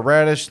Taylor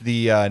Radish,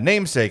 the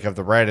namesake of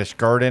the Radish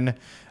Garden.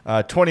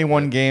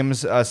 21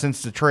 games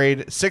since the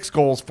trade, 6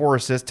 goals, 4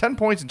 assists, 10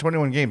 points in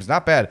 21 games.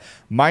 Not bad.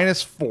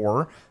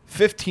 -4,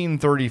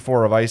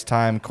 15:34 of ice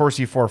time.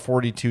 Corsi for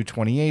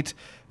 42-28,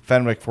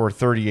 Fenwick for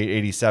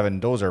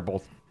 38-87. Those are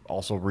both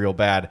also real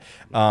bad.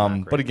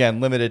 But again,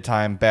 limited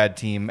time, bad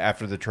team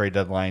after the trade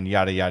deadline,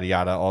 yada, yada,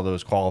 yada, all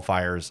those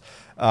qualifiers.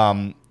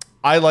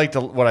 I liked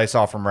what I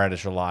saw from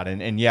Radish a lot.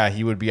 And yeah,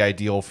 he would be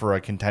ideal for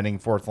a contending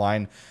fourth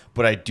line,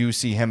 but I do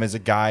see him as a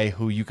guy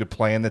who you could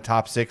play in the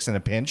top 6 in a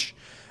pinch,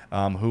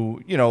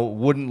 who,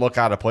 wouldn't look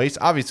out of place.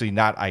 Obviously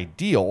not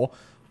ideal,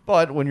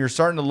 but when you're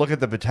starting to look at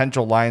the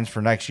potential lines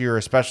for next year,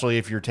 especially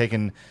if you're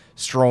taking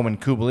Strome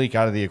and Kubalik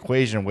out of the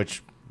equation,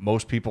 which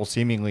most people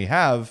seemingly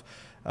have,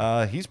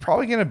 he's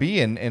probably going to be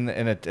in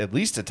at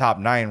least a top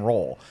 9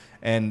 role.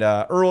 And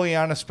early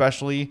on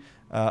especially,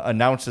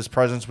 announced his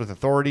presence with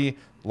authority,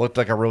 looked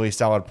like a really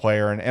solid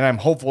player, and I'm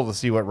hopeful to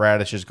see what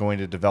Radish is going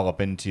to develop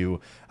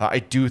into. I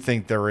do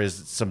think there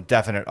is some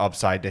definite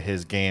upside to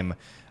his game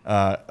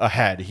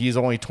ahead. He's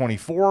only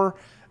 24.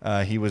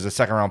 He was a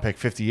second-round pick,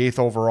 58th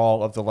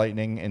overall of the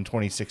Lightning in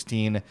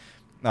 2016.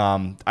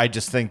 I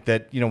just think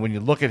that, when you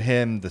look at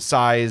him, the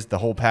size, the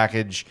whole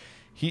package,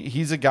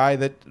 he's a guy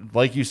that,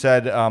 like you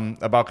said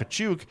about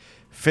Kachuk,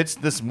 fits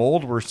this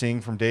mold we're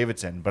seeing from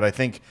Davidson. But I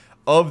think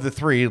of the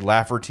three,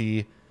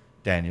 Lafferty,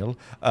 Daniel,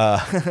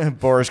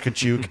 Boris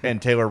Kachuk,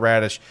 and Taylor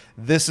Radish,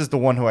 this is the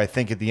one who I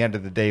think at the end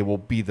of the day will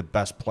be the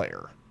best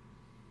player.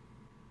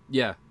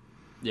 Yeah.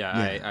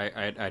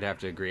 I'd have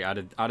to agree. Out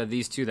of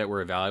these two that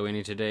we're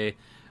evaluating today,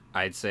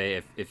 I'd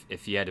say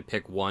if you had to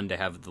pick one to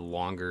have the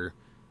longer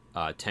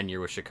tenure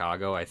with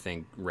Chicago, I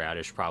think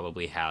Radish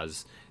probably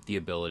has the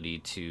ability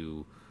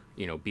to,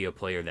 be a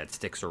player that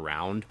sticks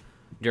around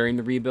during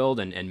the rebuild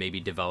and maybe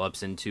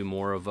develops into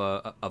more of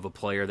a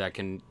player that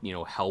can,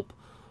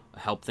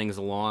 help things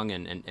along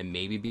and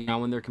maybe be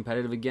around when they're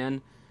competitive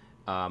again.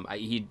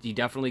 He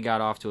definitely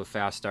got off to a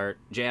fast start.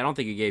 Jay, I don't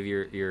think you gave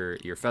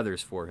your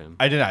feathers for him.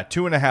 I did not.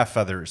 2.5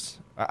 feathers.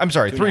 I'm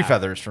sorry, 3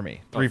 feathers for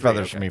me. Three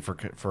feathers okay. for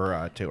me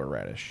for Taylor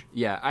Radish.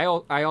 Yeah,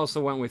 I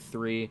also went with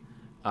 3.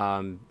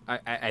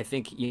 I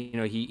think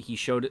he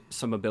showed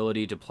some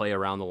ability to play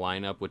around the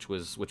lineup, which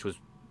was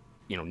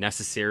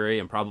necessary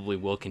and probably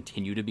will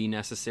continue to be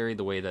necessary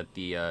the way that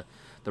the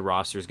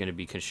roster is going to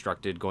be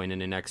constructed going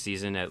into next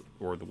season,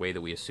 or the way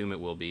that we assume it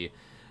will be.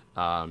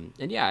 And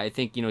yeah, I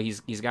think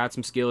he's got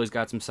some skill, he's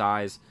got some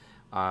size.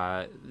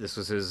 This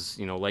was his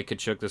like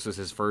Kachuk, this was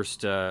his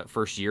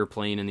first year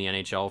playing in the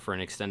NHL for an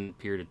extended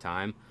period of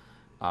time.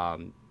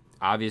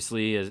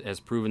 Obviously has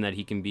proven that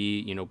he can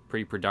be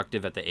pretty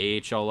productive at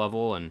the AHL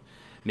level, and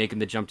making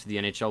the jump to the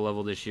NHL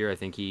level this year, I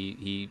think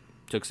he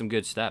took some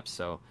good steps.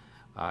 So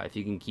if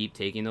he can keep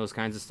taking those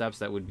kinds of steps,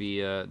 that'd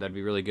be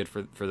really good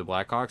for the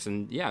Blackhawks.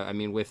 And yeah, I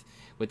mean with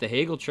the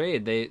Hagel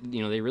trade, they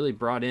really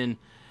brought in,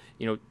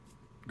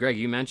 Greg,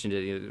 you mentioned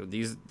it.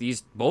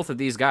 These both of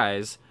these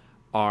guys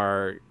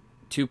are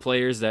two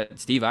players that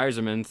Steve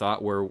Yzerman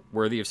thought were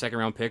worthy of second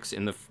round picks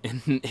in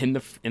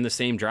the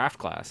same draft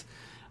class.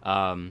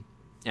 And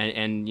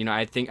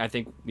I think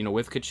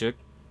with Kachuk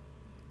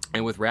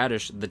and with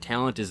Radish, the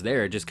talent is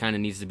there. It just kind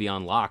of needs to be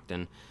unlocked,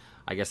 and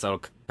I guess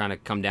that'll kind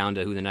of come down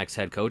to who the next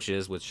head coach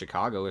is with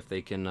Chicago, if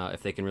they can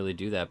really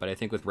do that. But I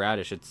think with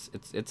Radish,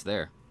 it's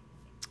there.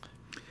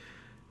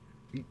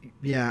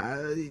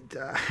 Yeah.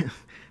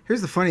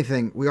 Here's the funny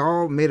thing. We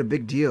all made a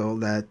big deal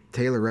that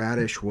Taylor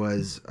Radish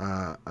was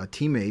a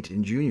teammate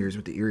in juniors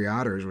with the Erie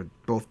Otters with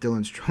both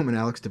Dylan Strome and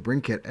Alex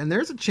DeBrincat. And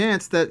there's a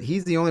chance that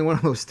he's the only one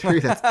of those three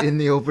that's in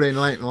the opening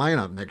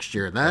lineup next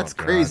year. That's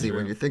crazy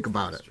when you think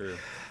about it. True.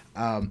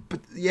 But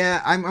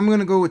yeah, I'm going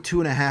to go with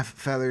 2.5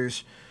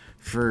 feathers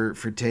for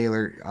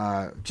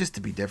Taylor, just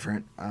to be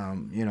different.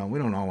 We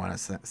don't all want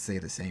to say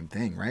the same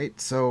thing, right?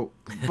 So,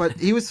 but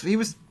he was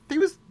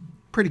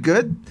pretty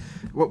good,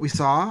 what we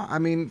saw. I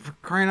mean, for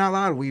crying out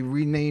loud, we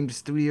renamed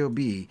Studio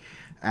B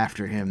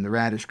after him, the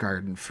Radish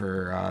Garden,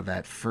 for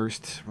that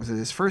first, was it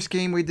his first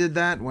game we did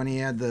that, when he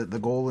had the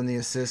goal and the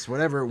assist,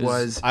 whatever it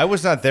was. I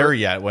was not there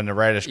yet when the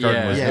Radish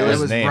Garden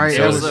was named. Right,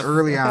 So it was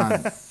early on.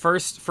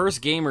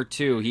 First game or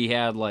two, he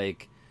had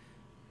like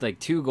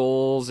 2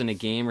 goals in a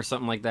game or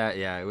something like that.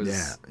 Yeah, it was.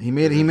 Yeah, he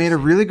made a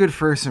really good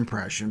first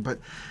impression, but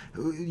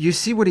you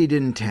see what he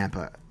did in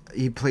Tampa.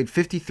 He played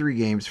 53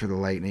 games for the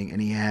Lightning,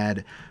 and he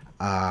had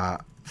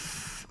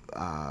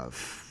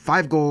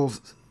 5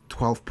 goals,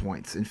 12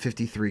 points in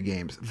 53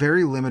 games.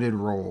 Very limited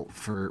role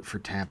for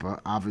Tampa.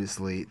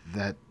 Obviously,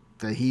 that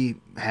he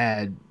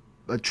had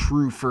a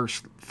true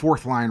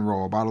fourth line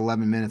role, about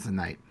 11 minutes a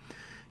night.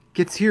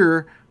 Gets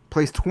here,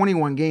 plays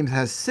 21 games,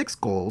 has 6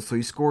 goals, so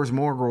he scores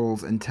more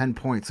goals and 10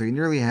 points. So he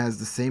nearly has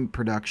the same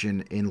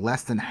production in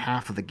less than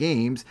half of the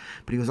games,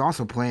 but he was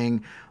also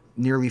playing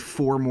nearly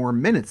 4 more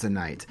minutes a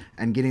night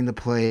and getting to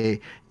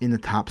play in the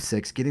top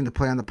 6, getting to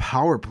play on the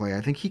power play.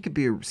 I think he could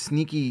be a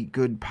sneaky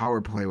good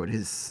power play with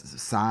his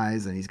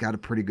size, and he's got a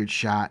pretty good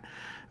shot.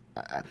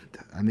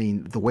 I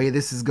mean, the way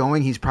this is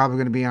going, he's probably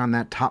going to be on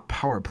that top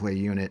power play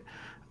unit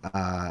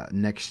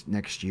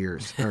next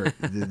year's or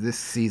this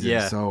season.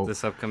 Yeah, so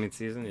this upcoming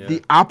season. Yeah.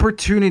 The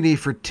opportunity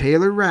for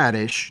Taylor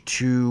Radish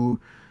to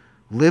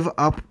live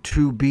up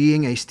to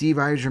being a Steve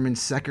Yzerman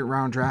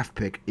second-round draft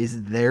pick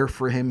is there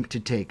for him to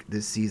take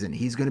this season.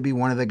 He's going to be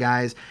one of the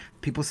guys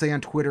people say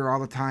on Twitter all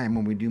the time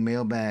when we do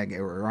mailbag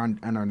or on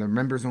our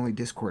members-only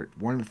Discord.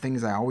 One of the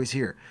things I always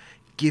hear,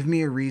 give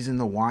me a reason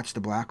to watch the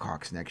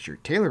Blackhawks next year.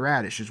 Taylor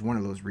Radish is one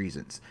of those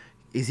reasons.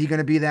 Is he going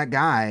to be that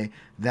guy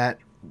that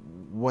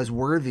was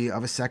worthy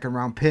of a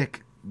second-round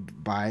pick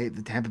by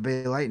the Tampa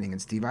Bay Lightning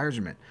and Steve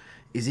Yzerman?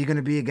 Is he going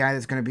to be a guy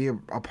that's going to be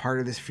a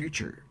part of this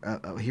future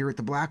here at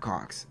the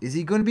Blackhawks? Is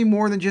he going to be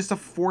more than just a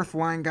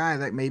fourth-line guy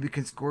that maybe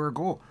can score a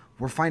goal?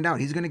 We'll find out.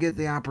 He's going to get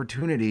the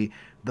opportunity,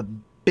 the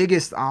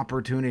biggest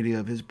opportunity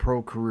of his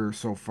pro career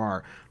so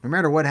far. No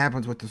matter what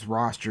happens with this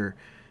roster,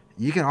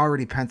 you can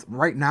already pencil.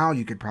 Right now,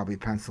 you could probably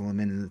pencil him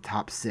in the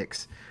top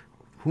 6.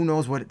 Who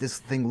knows what this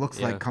thing looks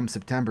like come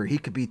September? He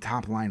could be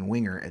top-line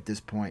winger at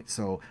this point.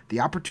 So the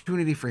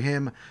opportunity for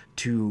him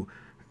to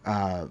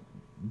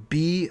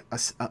be a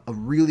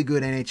really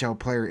good NHL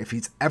player, if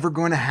he's ever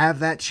going to have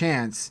that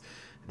chance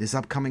this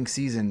upcoming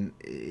season,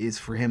 is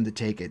for him to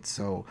take it.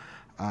 So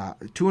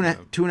Two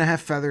and a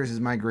half feathers is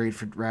my grade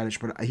for Radish,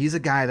 but he's a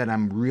guy that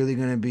I'm really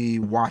going to be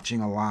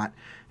watching a lot,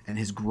 and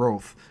his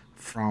growth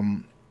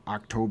from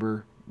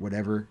October,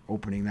 whatever,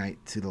 opening night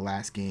to the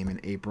last game in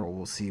April.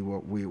 We'll see where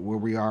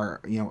we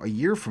are, a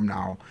year from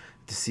now,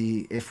 to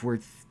see if we're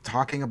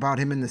talking about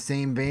him in the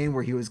same vein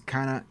where he was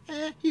kind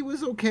of, he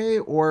was okay,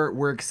 or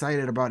we're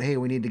excited about, hey,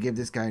 we need to give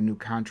this guy a new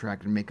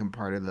contract and make him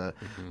part of the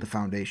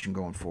foundation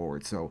going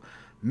forward. So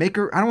I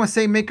don't want to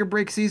say make or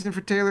break season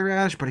for Taylor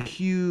Radish, but a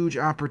huge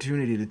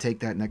opportunity to take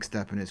that next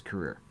step in his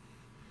career.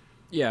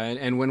 Yeah,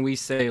 and when we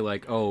say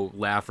like, oh,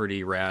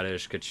 Lafferty,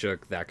 Radish,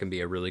 Kachuk, that can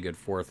be a really good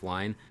fourth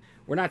line,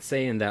 we're not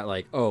saying that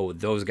like, oh,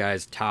 those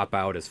guys top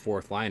out as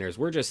fourth liners.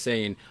 We're just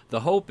saying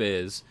the hope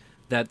is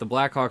that the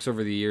Blackhawks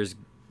over the years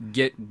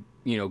get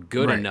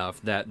good Right. enough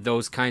that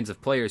those kinds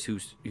of players who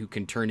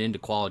can turn into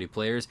quality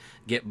players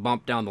get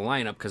bumped down the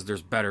lineup because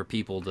there's better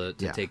people to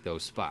take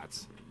those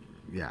spots.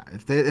 Yeah,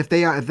 if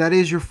that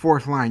is your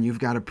fourth line, you've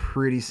got a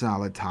pretty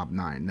solid top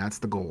nine. That's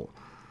the goal.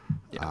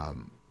 Yeah.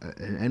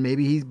 And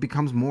maybe he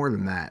becomes more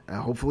than that.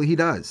 Hopefully he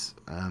does.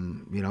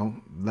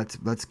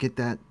 Let's get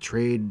that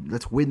trade.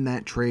 Let's win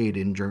that trade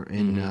in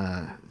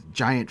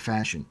giant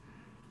fashion.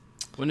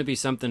 Wouldn't it be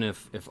something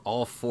if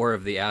all four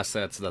of the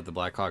assets that the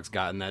Blackhawks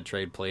got in that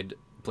trade played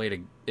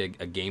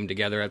a game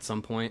together at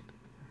some point?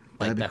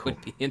 Like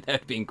That'd be cool.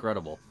 That'd be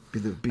incredible. Be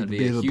the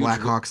huge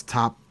Blackhawks'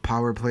 top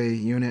power play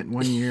unit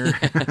one year.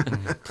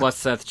 Plus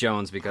Seth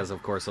Jones, because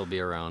of course he'll be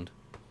around.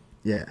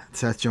 Yeah,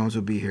 Seth Jones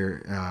will be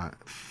here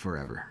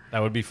forever.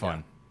 That would be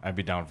fun. I'd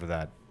be down for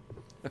that.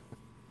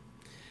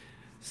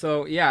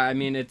 So yeah, I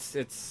mean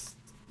it's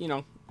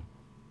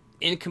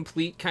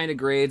incomplete kind of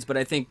grades, but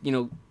I think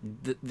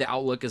the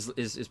outlook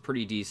is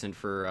pretty decent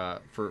for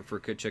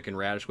Kachuk and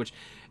Radish, which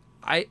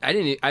I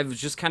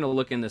was just kind of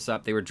looking this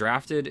up. They were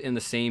drafted in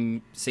the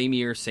same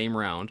year, same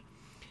round.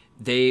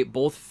 They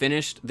both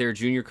finished their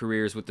junior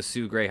careers with the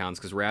Sioux Greyhounds,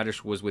 because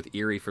Radish was with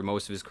Erie for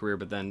most of his career,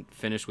 but then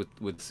finished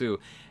with Sioux.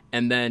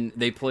 And then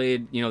they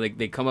played,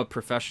 they come up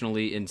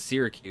professionally in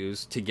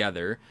Syracuse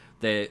together.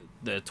 The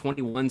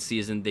 21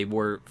 season, they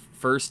were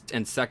first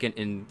and second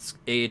in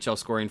AHL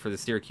scoring for the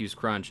Syracuse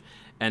Crunch,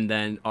 and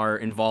then are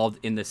involved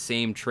in the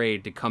same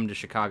trade to come to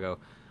Chicago.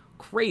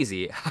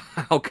 Crazy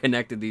how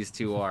connected these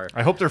two are.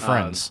 I hope they're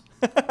friends.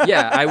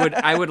 Yeah,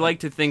 I would like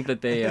to think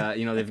that they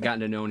they've gotten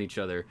to know each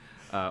other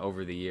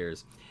over the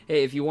years.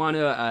 Hey, if you want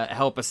to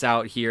help us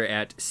out here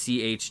at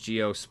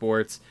CHGO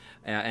Sports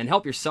and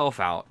help yourself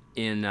out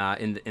in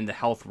the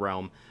health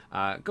realm,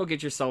 go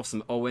get yourself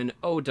some Owen.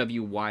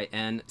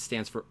 OWYN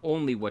stands for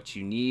Only What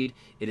You Need.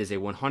 It is a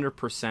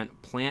 100%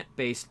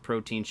 plant-based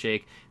protein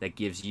shake that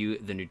gives you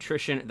the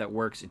nutrition that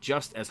works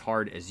just as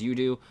hard as you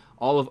do.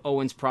 All of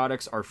Owen's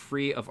products are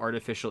free of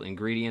artificial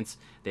ingredients.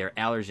 They are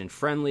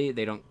allergen-friendly.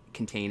 They don't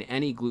contain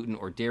any gluten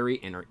or dairy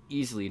and are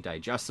easily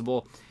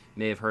digestible. You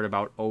may have heard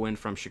about Owen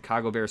from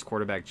Chicago Bears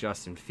quarterback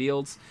Justin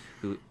Fields,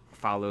 who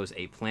follows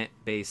a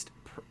plant-based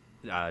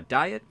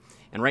diet.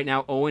 And right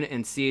now, Owen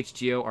and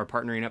CHGO are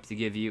partnering up to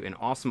give you an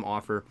awesome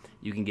offer.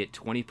 You can get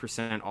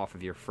 20% off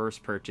of your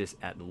first purchase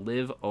at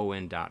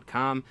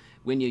liveowen.com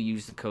when you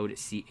use the code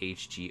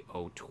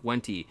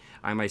CHGO20.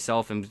 I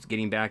myself am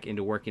getting back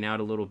into working out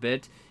a little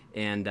bit,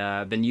 and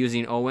been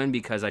using Owen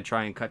because I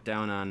try and cut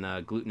down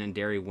on gluten and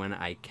dairy when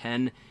I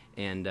can.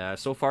 And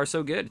so far,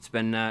 so good. It's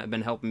been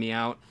helping me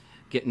out.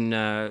 Getting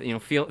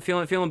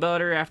feeling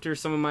better after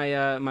some of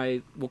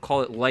my we'll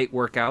call it light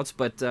workouts,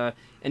 but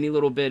any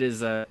little bit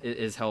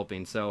is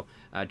helping. So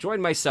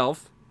join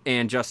myself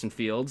and Justin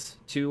Fields,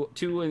 two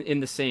in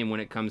the same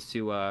when it comes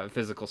to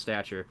physical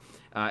stature,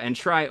 and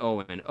try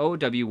Owen.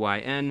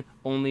 OWYN,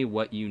 only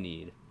what you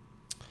need.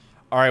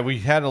 All right, we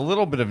had a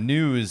little bit of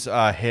news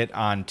hit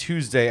on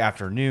Tuesday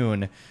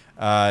afternoon.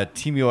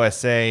 Team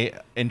USA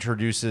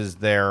introduces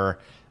their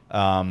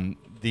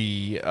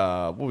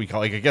what we call,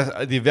 like, I guess,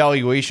 the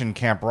evaluation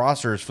camp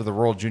rosters for the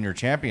World Junior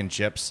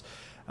Championships.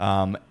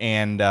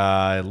 And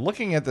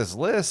looking at this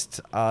list,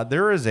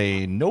 there is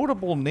a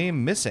notable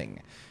name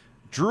missing.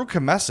 Drew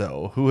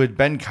Comesso, who had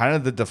been kind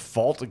of the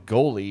default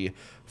goalie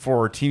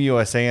for Team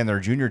USA and their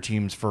junior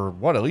teams for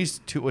at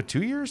least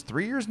 3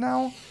 years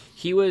now?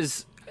 He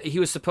was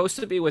supposed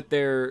to be with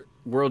their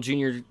World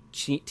Junior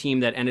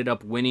team that ended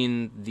up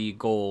winning the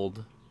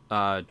gold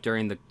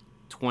during the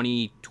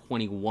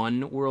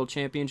 2021 World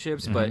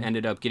Championships, but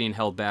ended up getting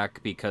held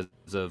back because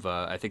of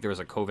I think there was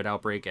a COVID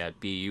outbreak at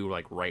BU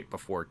like right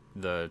before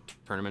the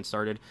tournament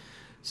started.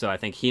 So I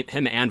think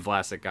him and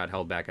Vlasic got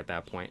held back at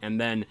that point.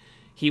 And then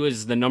he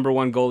was the number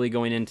one goalie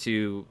going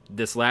into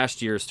this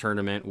last year's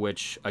tournament,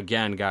 which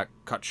again got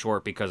cut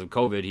short because of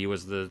COVID. He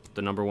was the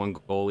number one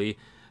goalie,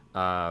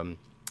 and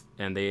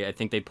I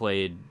think they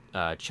played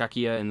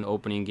Czechia in the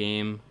opening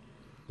game.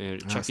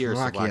 Czechia or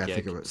Slovakia? I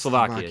think it was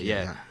Slovakia,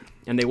 yeah.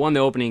 And they won the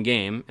opening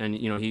game, and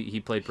he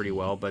played pretty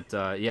well. But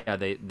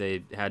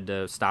they had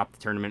to stop the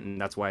tournament, and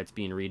that's why it's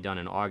being redone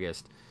in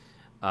August.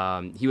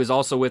 He was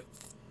also with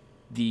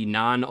the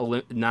non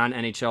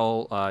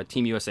NHL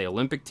Team USA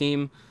Olympic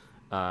team.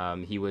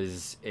 He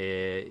was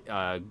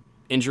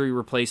injury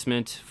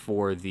replacement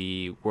for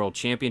the World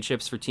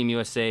Championships for Team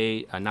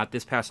USA, not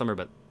this past summer,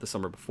 but the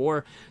summer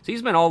before. So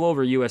he's been all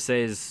over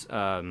USA's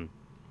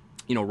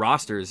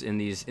rosters in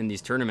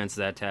these tournaments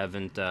that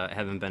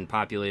haven't been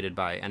populated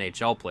by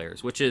NHL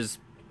players, which is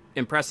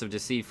impressive to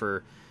see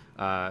from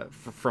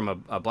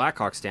a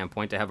Blackhawks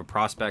standpoint, to have a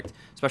prospect,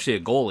 especially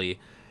a goalie,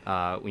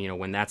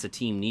 when that's a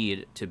team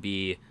need, to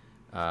be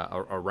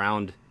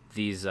around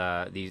these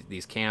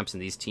camps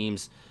and these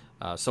teams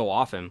so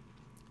often.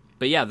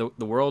 But yeah,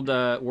 the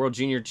World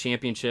Junior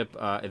Championship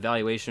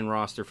evaluation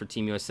roster for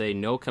Team USA,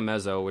 no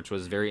Comezo, which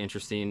was very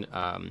interesting.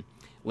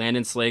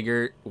 Landon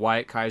Slager,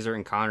 Wyatt Kaiser,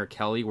 and Connor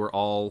Kelly were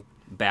all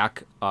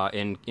back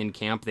in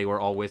camp. They were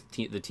all with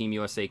the Team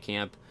USA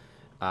camp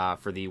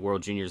for the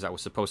World Juniors that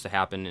was supposed to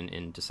happen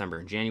in December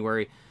and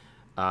January.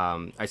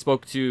 I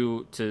spoke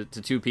to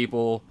two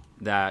people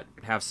that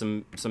have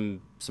some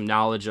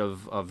knowledge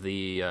of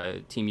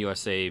the Team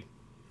USA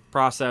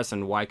process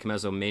and why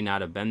Comezo may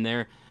not have been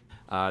there.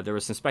 There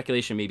was some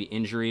speculation, maybe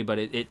injury, but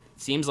it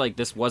seems like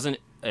this wasn't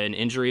an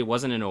injury, it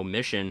wasn't an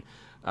omission.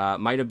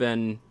 Might have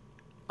been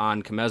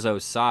on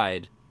Comezo's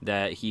side,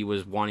 that he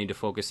was wanting to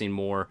focusing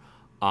more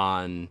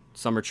on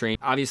summer training.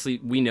 Obviously,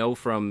 we know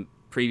from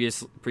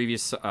previous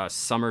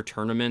summer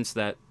tournaments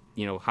that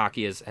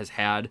hockey has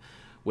had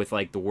with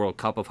like the World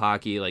Cup of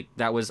hockey, like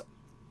that was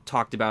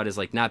talked about as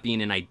like not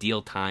being an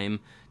ideal time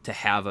to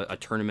have a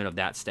tournament of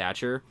that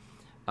stature.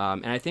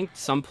 And I think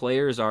some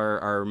players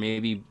are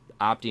maybe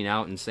opting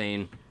out and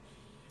saying,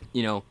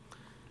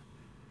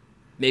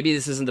 maybe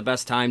this isn't the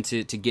best time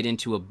to get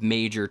into a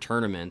major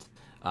tournament.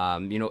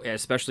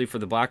 Especially for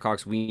the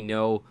Blackhawks, we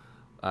know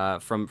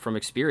from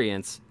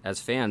experience as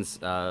fans,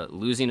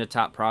 losing a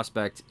top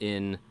prospect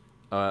in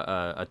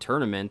a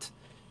tournament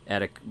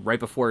right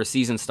before a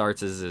season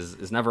starts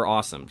is never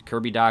awesome.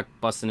 Kirby Dach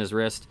busting his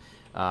wrist.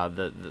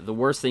 The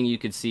worst thing you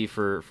could see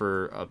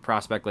for a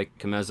prospect like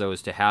Comezo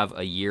is to have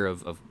a year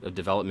of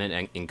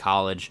development in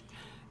college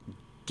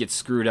get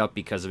screwed up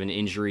because of an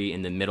injury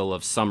in the middle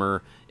of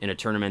summer in a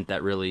tournament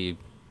that really,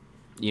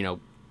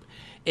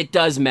 it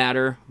does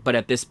matter, but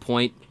at this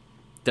point,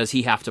 does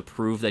he have to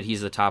prove that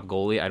he's the top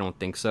goalie? I don't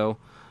think so.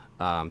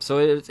 So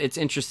it's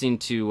interesting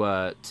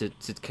to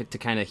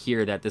kind of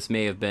hear that this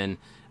may have been,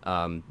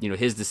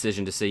 his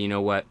decision to say, you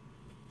know what,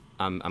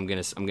 I'm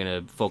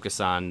gonna focus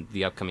on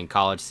the upcoming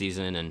college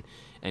season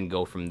and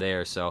go from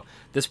there. So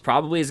this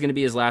probably is going to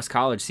be his last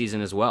college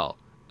season as well.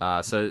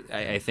 So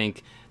I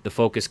think the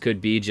focus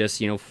could be just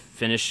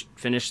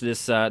finish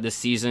this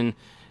season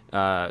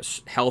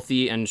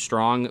healthy and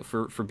strong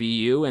for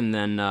BU, and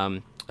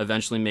then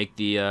eventually make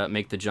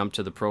the jump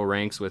to the pro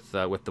ranks with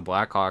the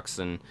Blackhawks,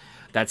 and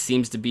that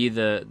seems to be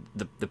the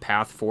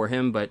path for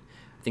him. But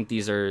I think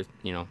these are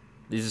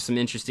some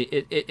interesting.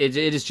 It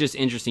is just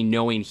interesting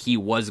knowing he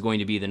was going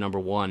to be the number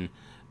one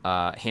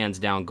hands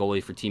down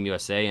goalie for Team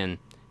USA and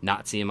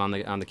not see him on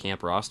the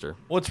camp roster.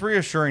 Well, it's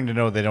reassuring to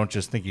know they don't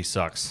just think he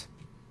sucks.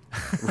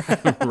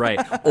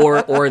 Right,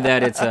 or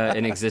that it's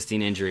an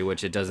existing injury,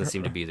 which it doesn't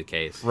seem to be the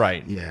case.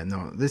 Right. Yeah,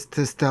 no,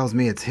 this tells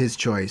me it's his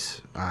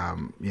choice.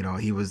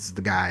 He was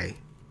the guy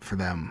for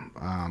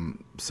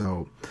them.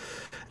 So,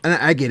 and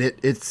I get it.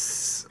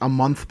 It's a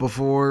month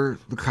before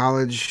the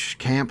college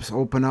camps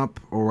open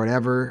up or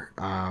whatever.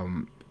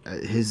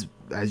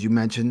 As you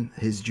mentioned,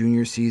 his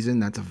junior season,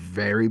 that's a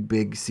very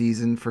big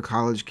season for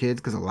college kids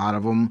because a lot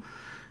of them,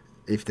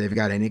 if they've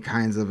got any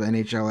kinds of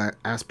NHL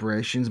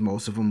aspirations,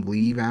 most of them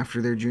leave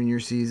after their junior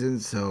season.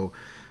 So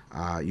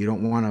you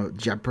don't want to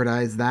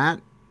jeopardize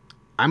that.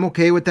 I'm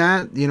okay with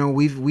that.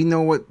 We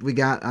know what we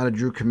got out of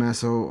Drew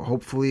Comezo.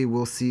 Hopefully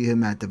we'll see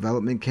him at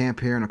development camp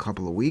here in a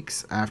couple of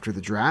weeks after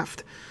the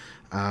draft.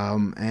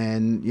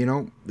 And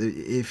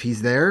if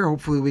he's there,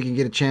 hopefully we can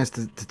get a chance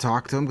to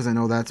talk to him, because I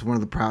know that's one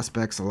of the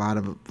prospects a lot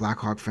of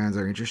Blackhawk fans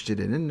are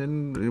interested in,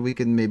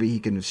 and maybe he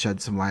can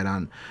shed some light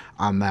on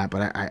that.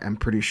 But I'm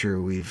pretty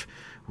sure we've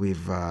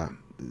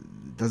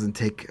doesn't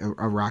take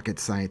a rocket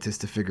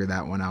scientist to figure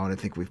that one out. I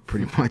think we've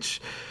pretty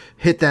much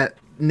hit that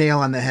nail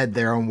on the head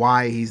there on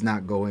why he's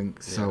not going.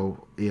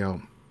 So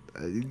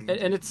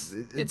and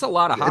it's a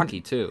lot of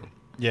hockey too.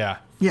 Yeah.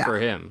 For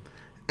him.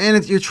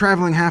 And you're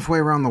traveling halfway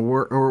around the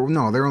world, or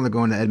no, they're only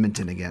going to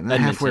Edmonton again.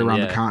 Halfway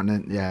around the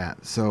continent, yeah.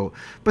 So,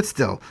 but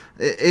still,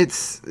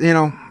 it's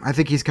I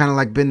think he's kind of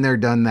like been there,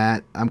 done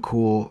that. I'm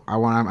cool. I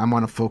want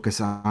to focus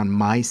on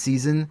my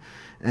season,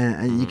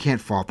 and you can't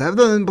fault that.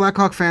 The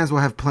Blackhawk fans will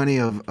have plenty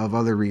of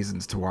other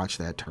reasons to watch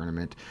that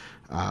tournament.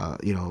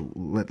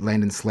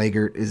 Landon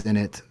Slager is in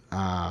it.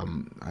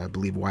 I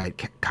believe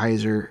Wyatt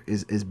Kaiser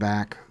is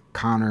back.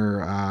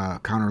 Connor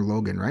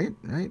Logan, right?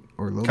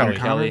 Or Logan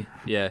Kelly,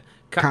 yeah.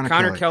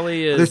 Connor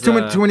Kelly is.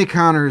 There's too many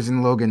Connors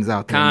and Logans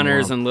out there.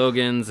 Connors and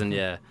Logans and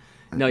yeah.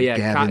 No,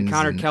 yeah.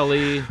 Connor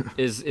Kelly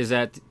is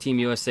at Team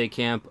USA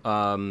camp.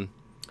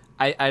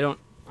 I don't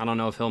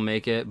know if he'll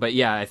make it, but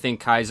yeah, I think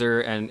Kaiser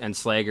and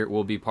Slager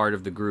will be part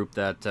of the group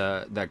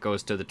that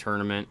goes to the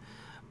tournament.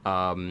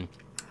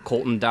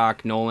 Colton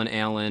Dach, Nolan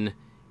Allen,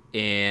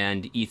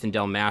 and Ethan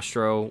Del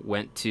Mastro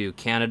went to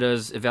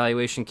Canada's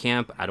evaluation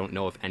camp. I don't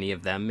know if any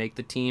of them make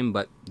the team,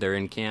 but they're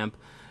in camp.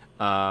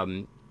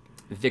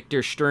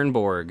 Victor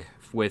Sternborg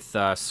with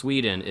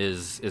Sweden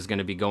is going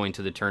to be going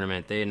to the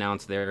tournament. They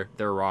announced their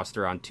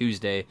roster on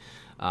Tuesday.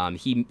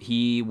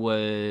 He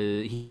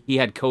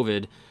had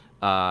COVID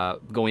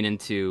going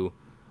into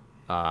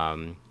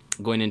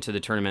the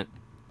tournament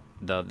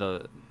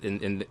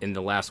in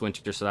the last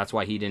winter, so that's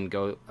why he didn't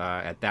go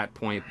at that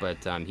point.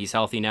 But he's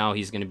healthy now.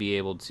 He's going to be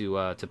able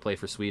to play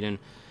for Sweden.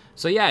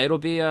 So yeah, it'll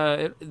be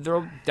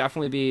there'll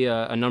definitely be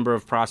a number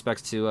of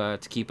prospects to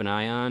keep an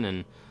eye on,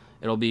 and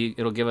it'll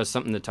give us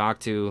something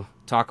to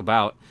talk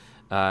about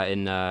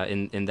in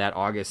that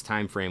August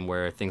time frame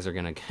where things are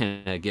going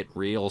to get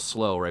real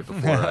slow right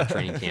before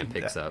training camp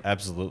picks up.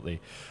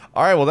 Absolutely.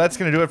 All right, well, that's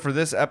going to do it for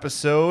this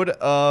episode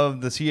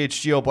of the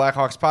CHGO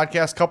Blackhawks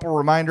podcast. Couple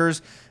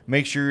reminders.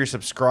 Make sure you're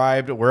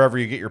subscribed wherever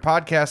you get your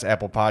podcasts,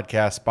 Apple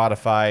Podcasts,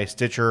 Spotify,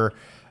 Stitcher,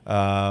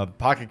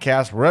 Pocket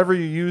Cast, wherever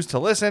you use to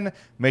listen.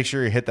 Make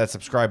sure you hit that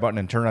subscribe button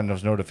and turn on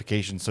those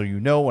notifications so you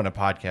know when a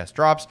podcast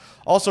drops.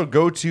 Also,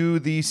 go to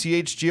the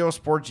CHGO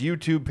Sports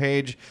YouTube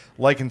page,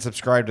 like and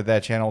subscribe to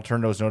that channel,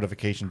 turn those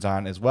notifications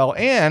on as well,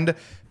 and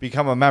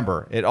become a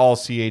member at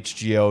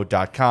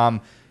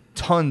allchgo.com.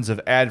 Tons of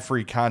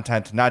ad-free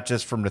content, not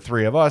just from the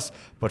three of us,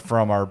 but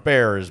from our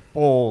Bears,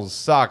 Bulls,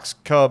 Sox,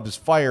 Cubs,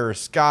 Fire,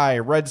 Sky,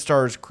 Red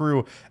Stars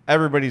crew.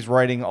 Everybody's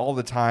writing all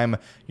the time.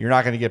 You're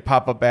not going to get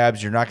pop-up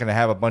ads. You're not going to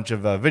have a bunch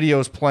of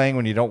videos playing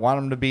when you don't want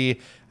them to be.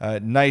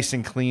 Nice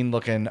and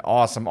clean-looking,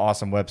 awesome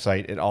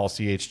website at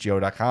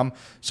allchgo.com.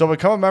 So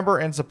become a member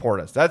and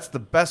support us. That's the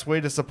best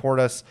way to support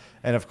us.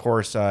 And, of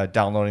course,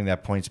 downloading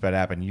that PointsBet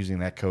app and using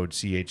that code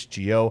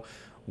CHGO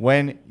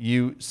when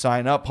you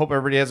sign up. Hope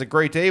everybody has a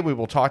great day. We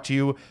will talk to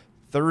you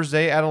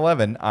Thursday at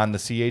 11 on the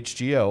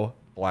CHGO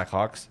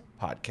Blackhawks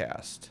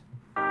podcast.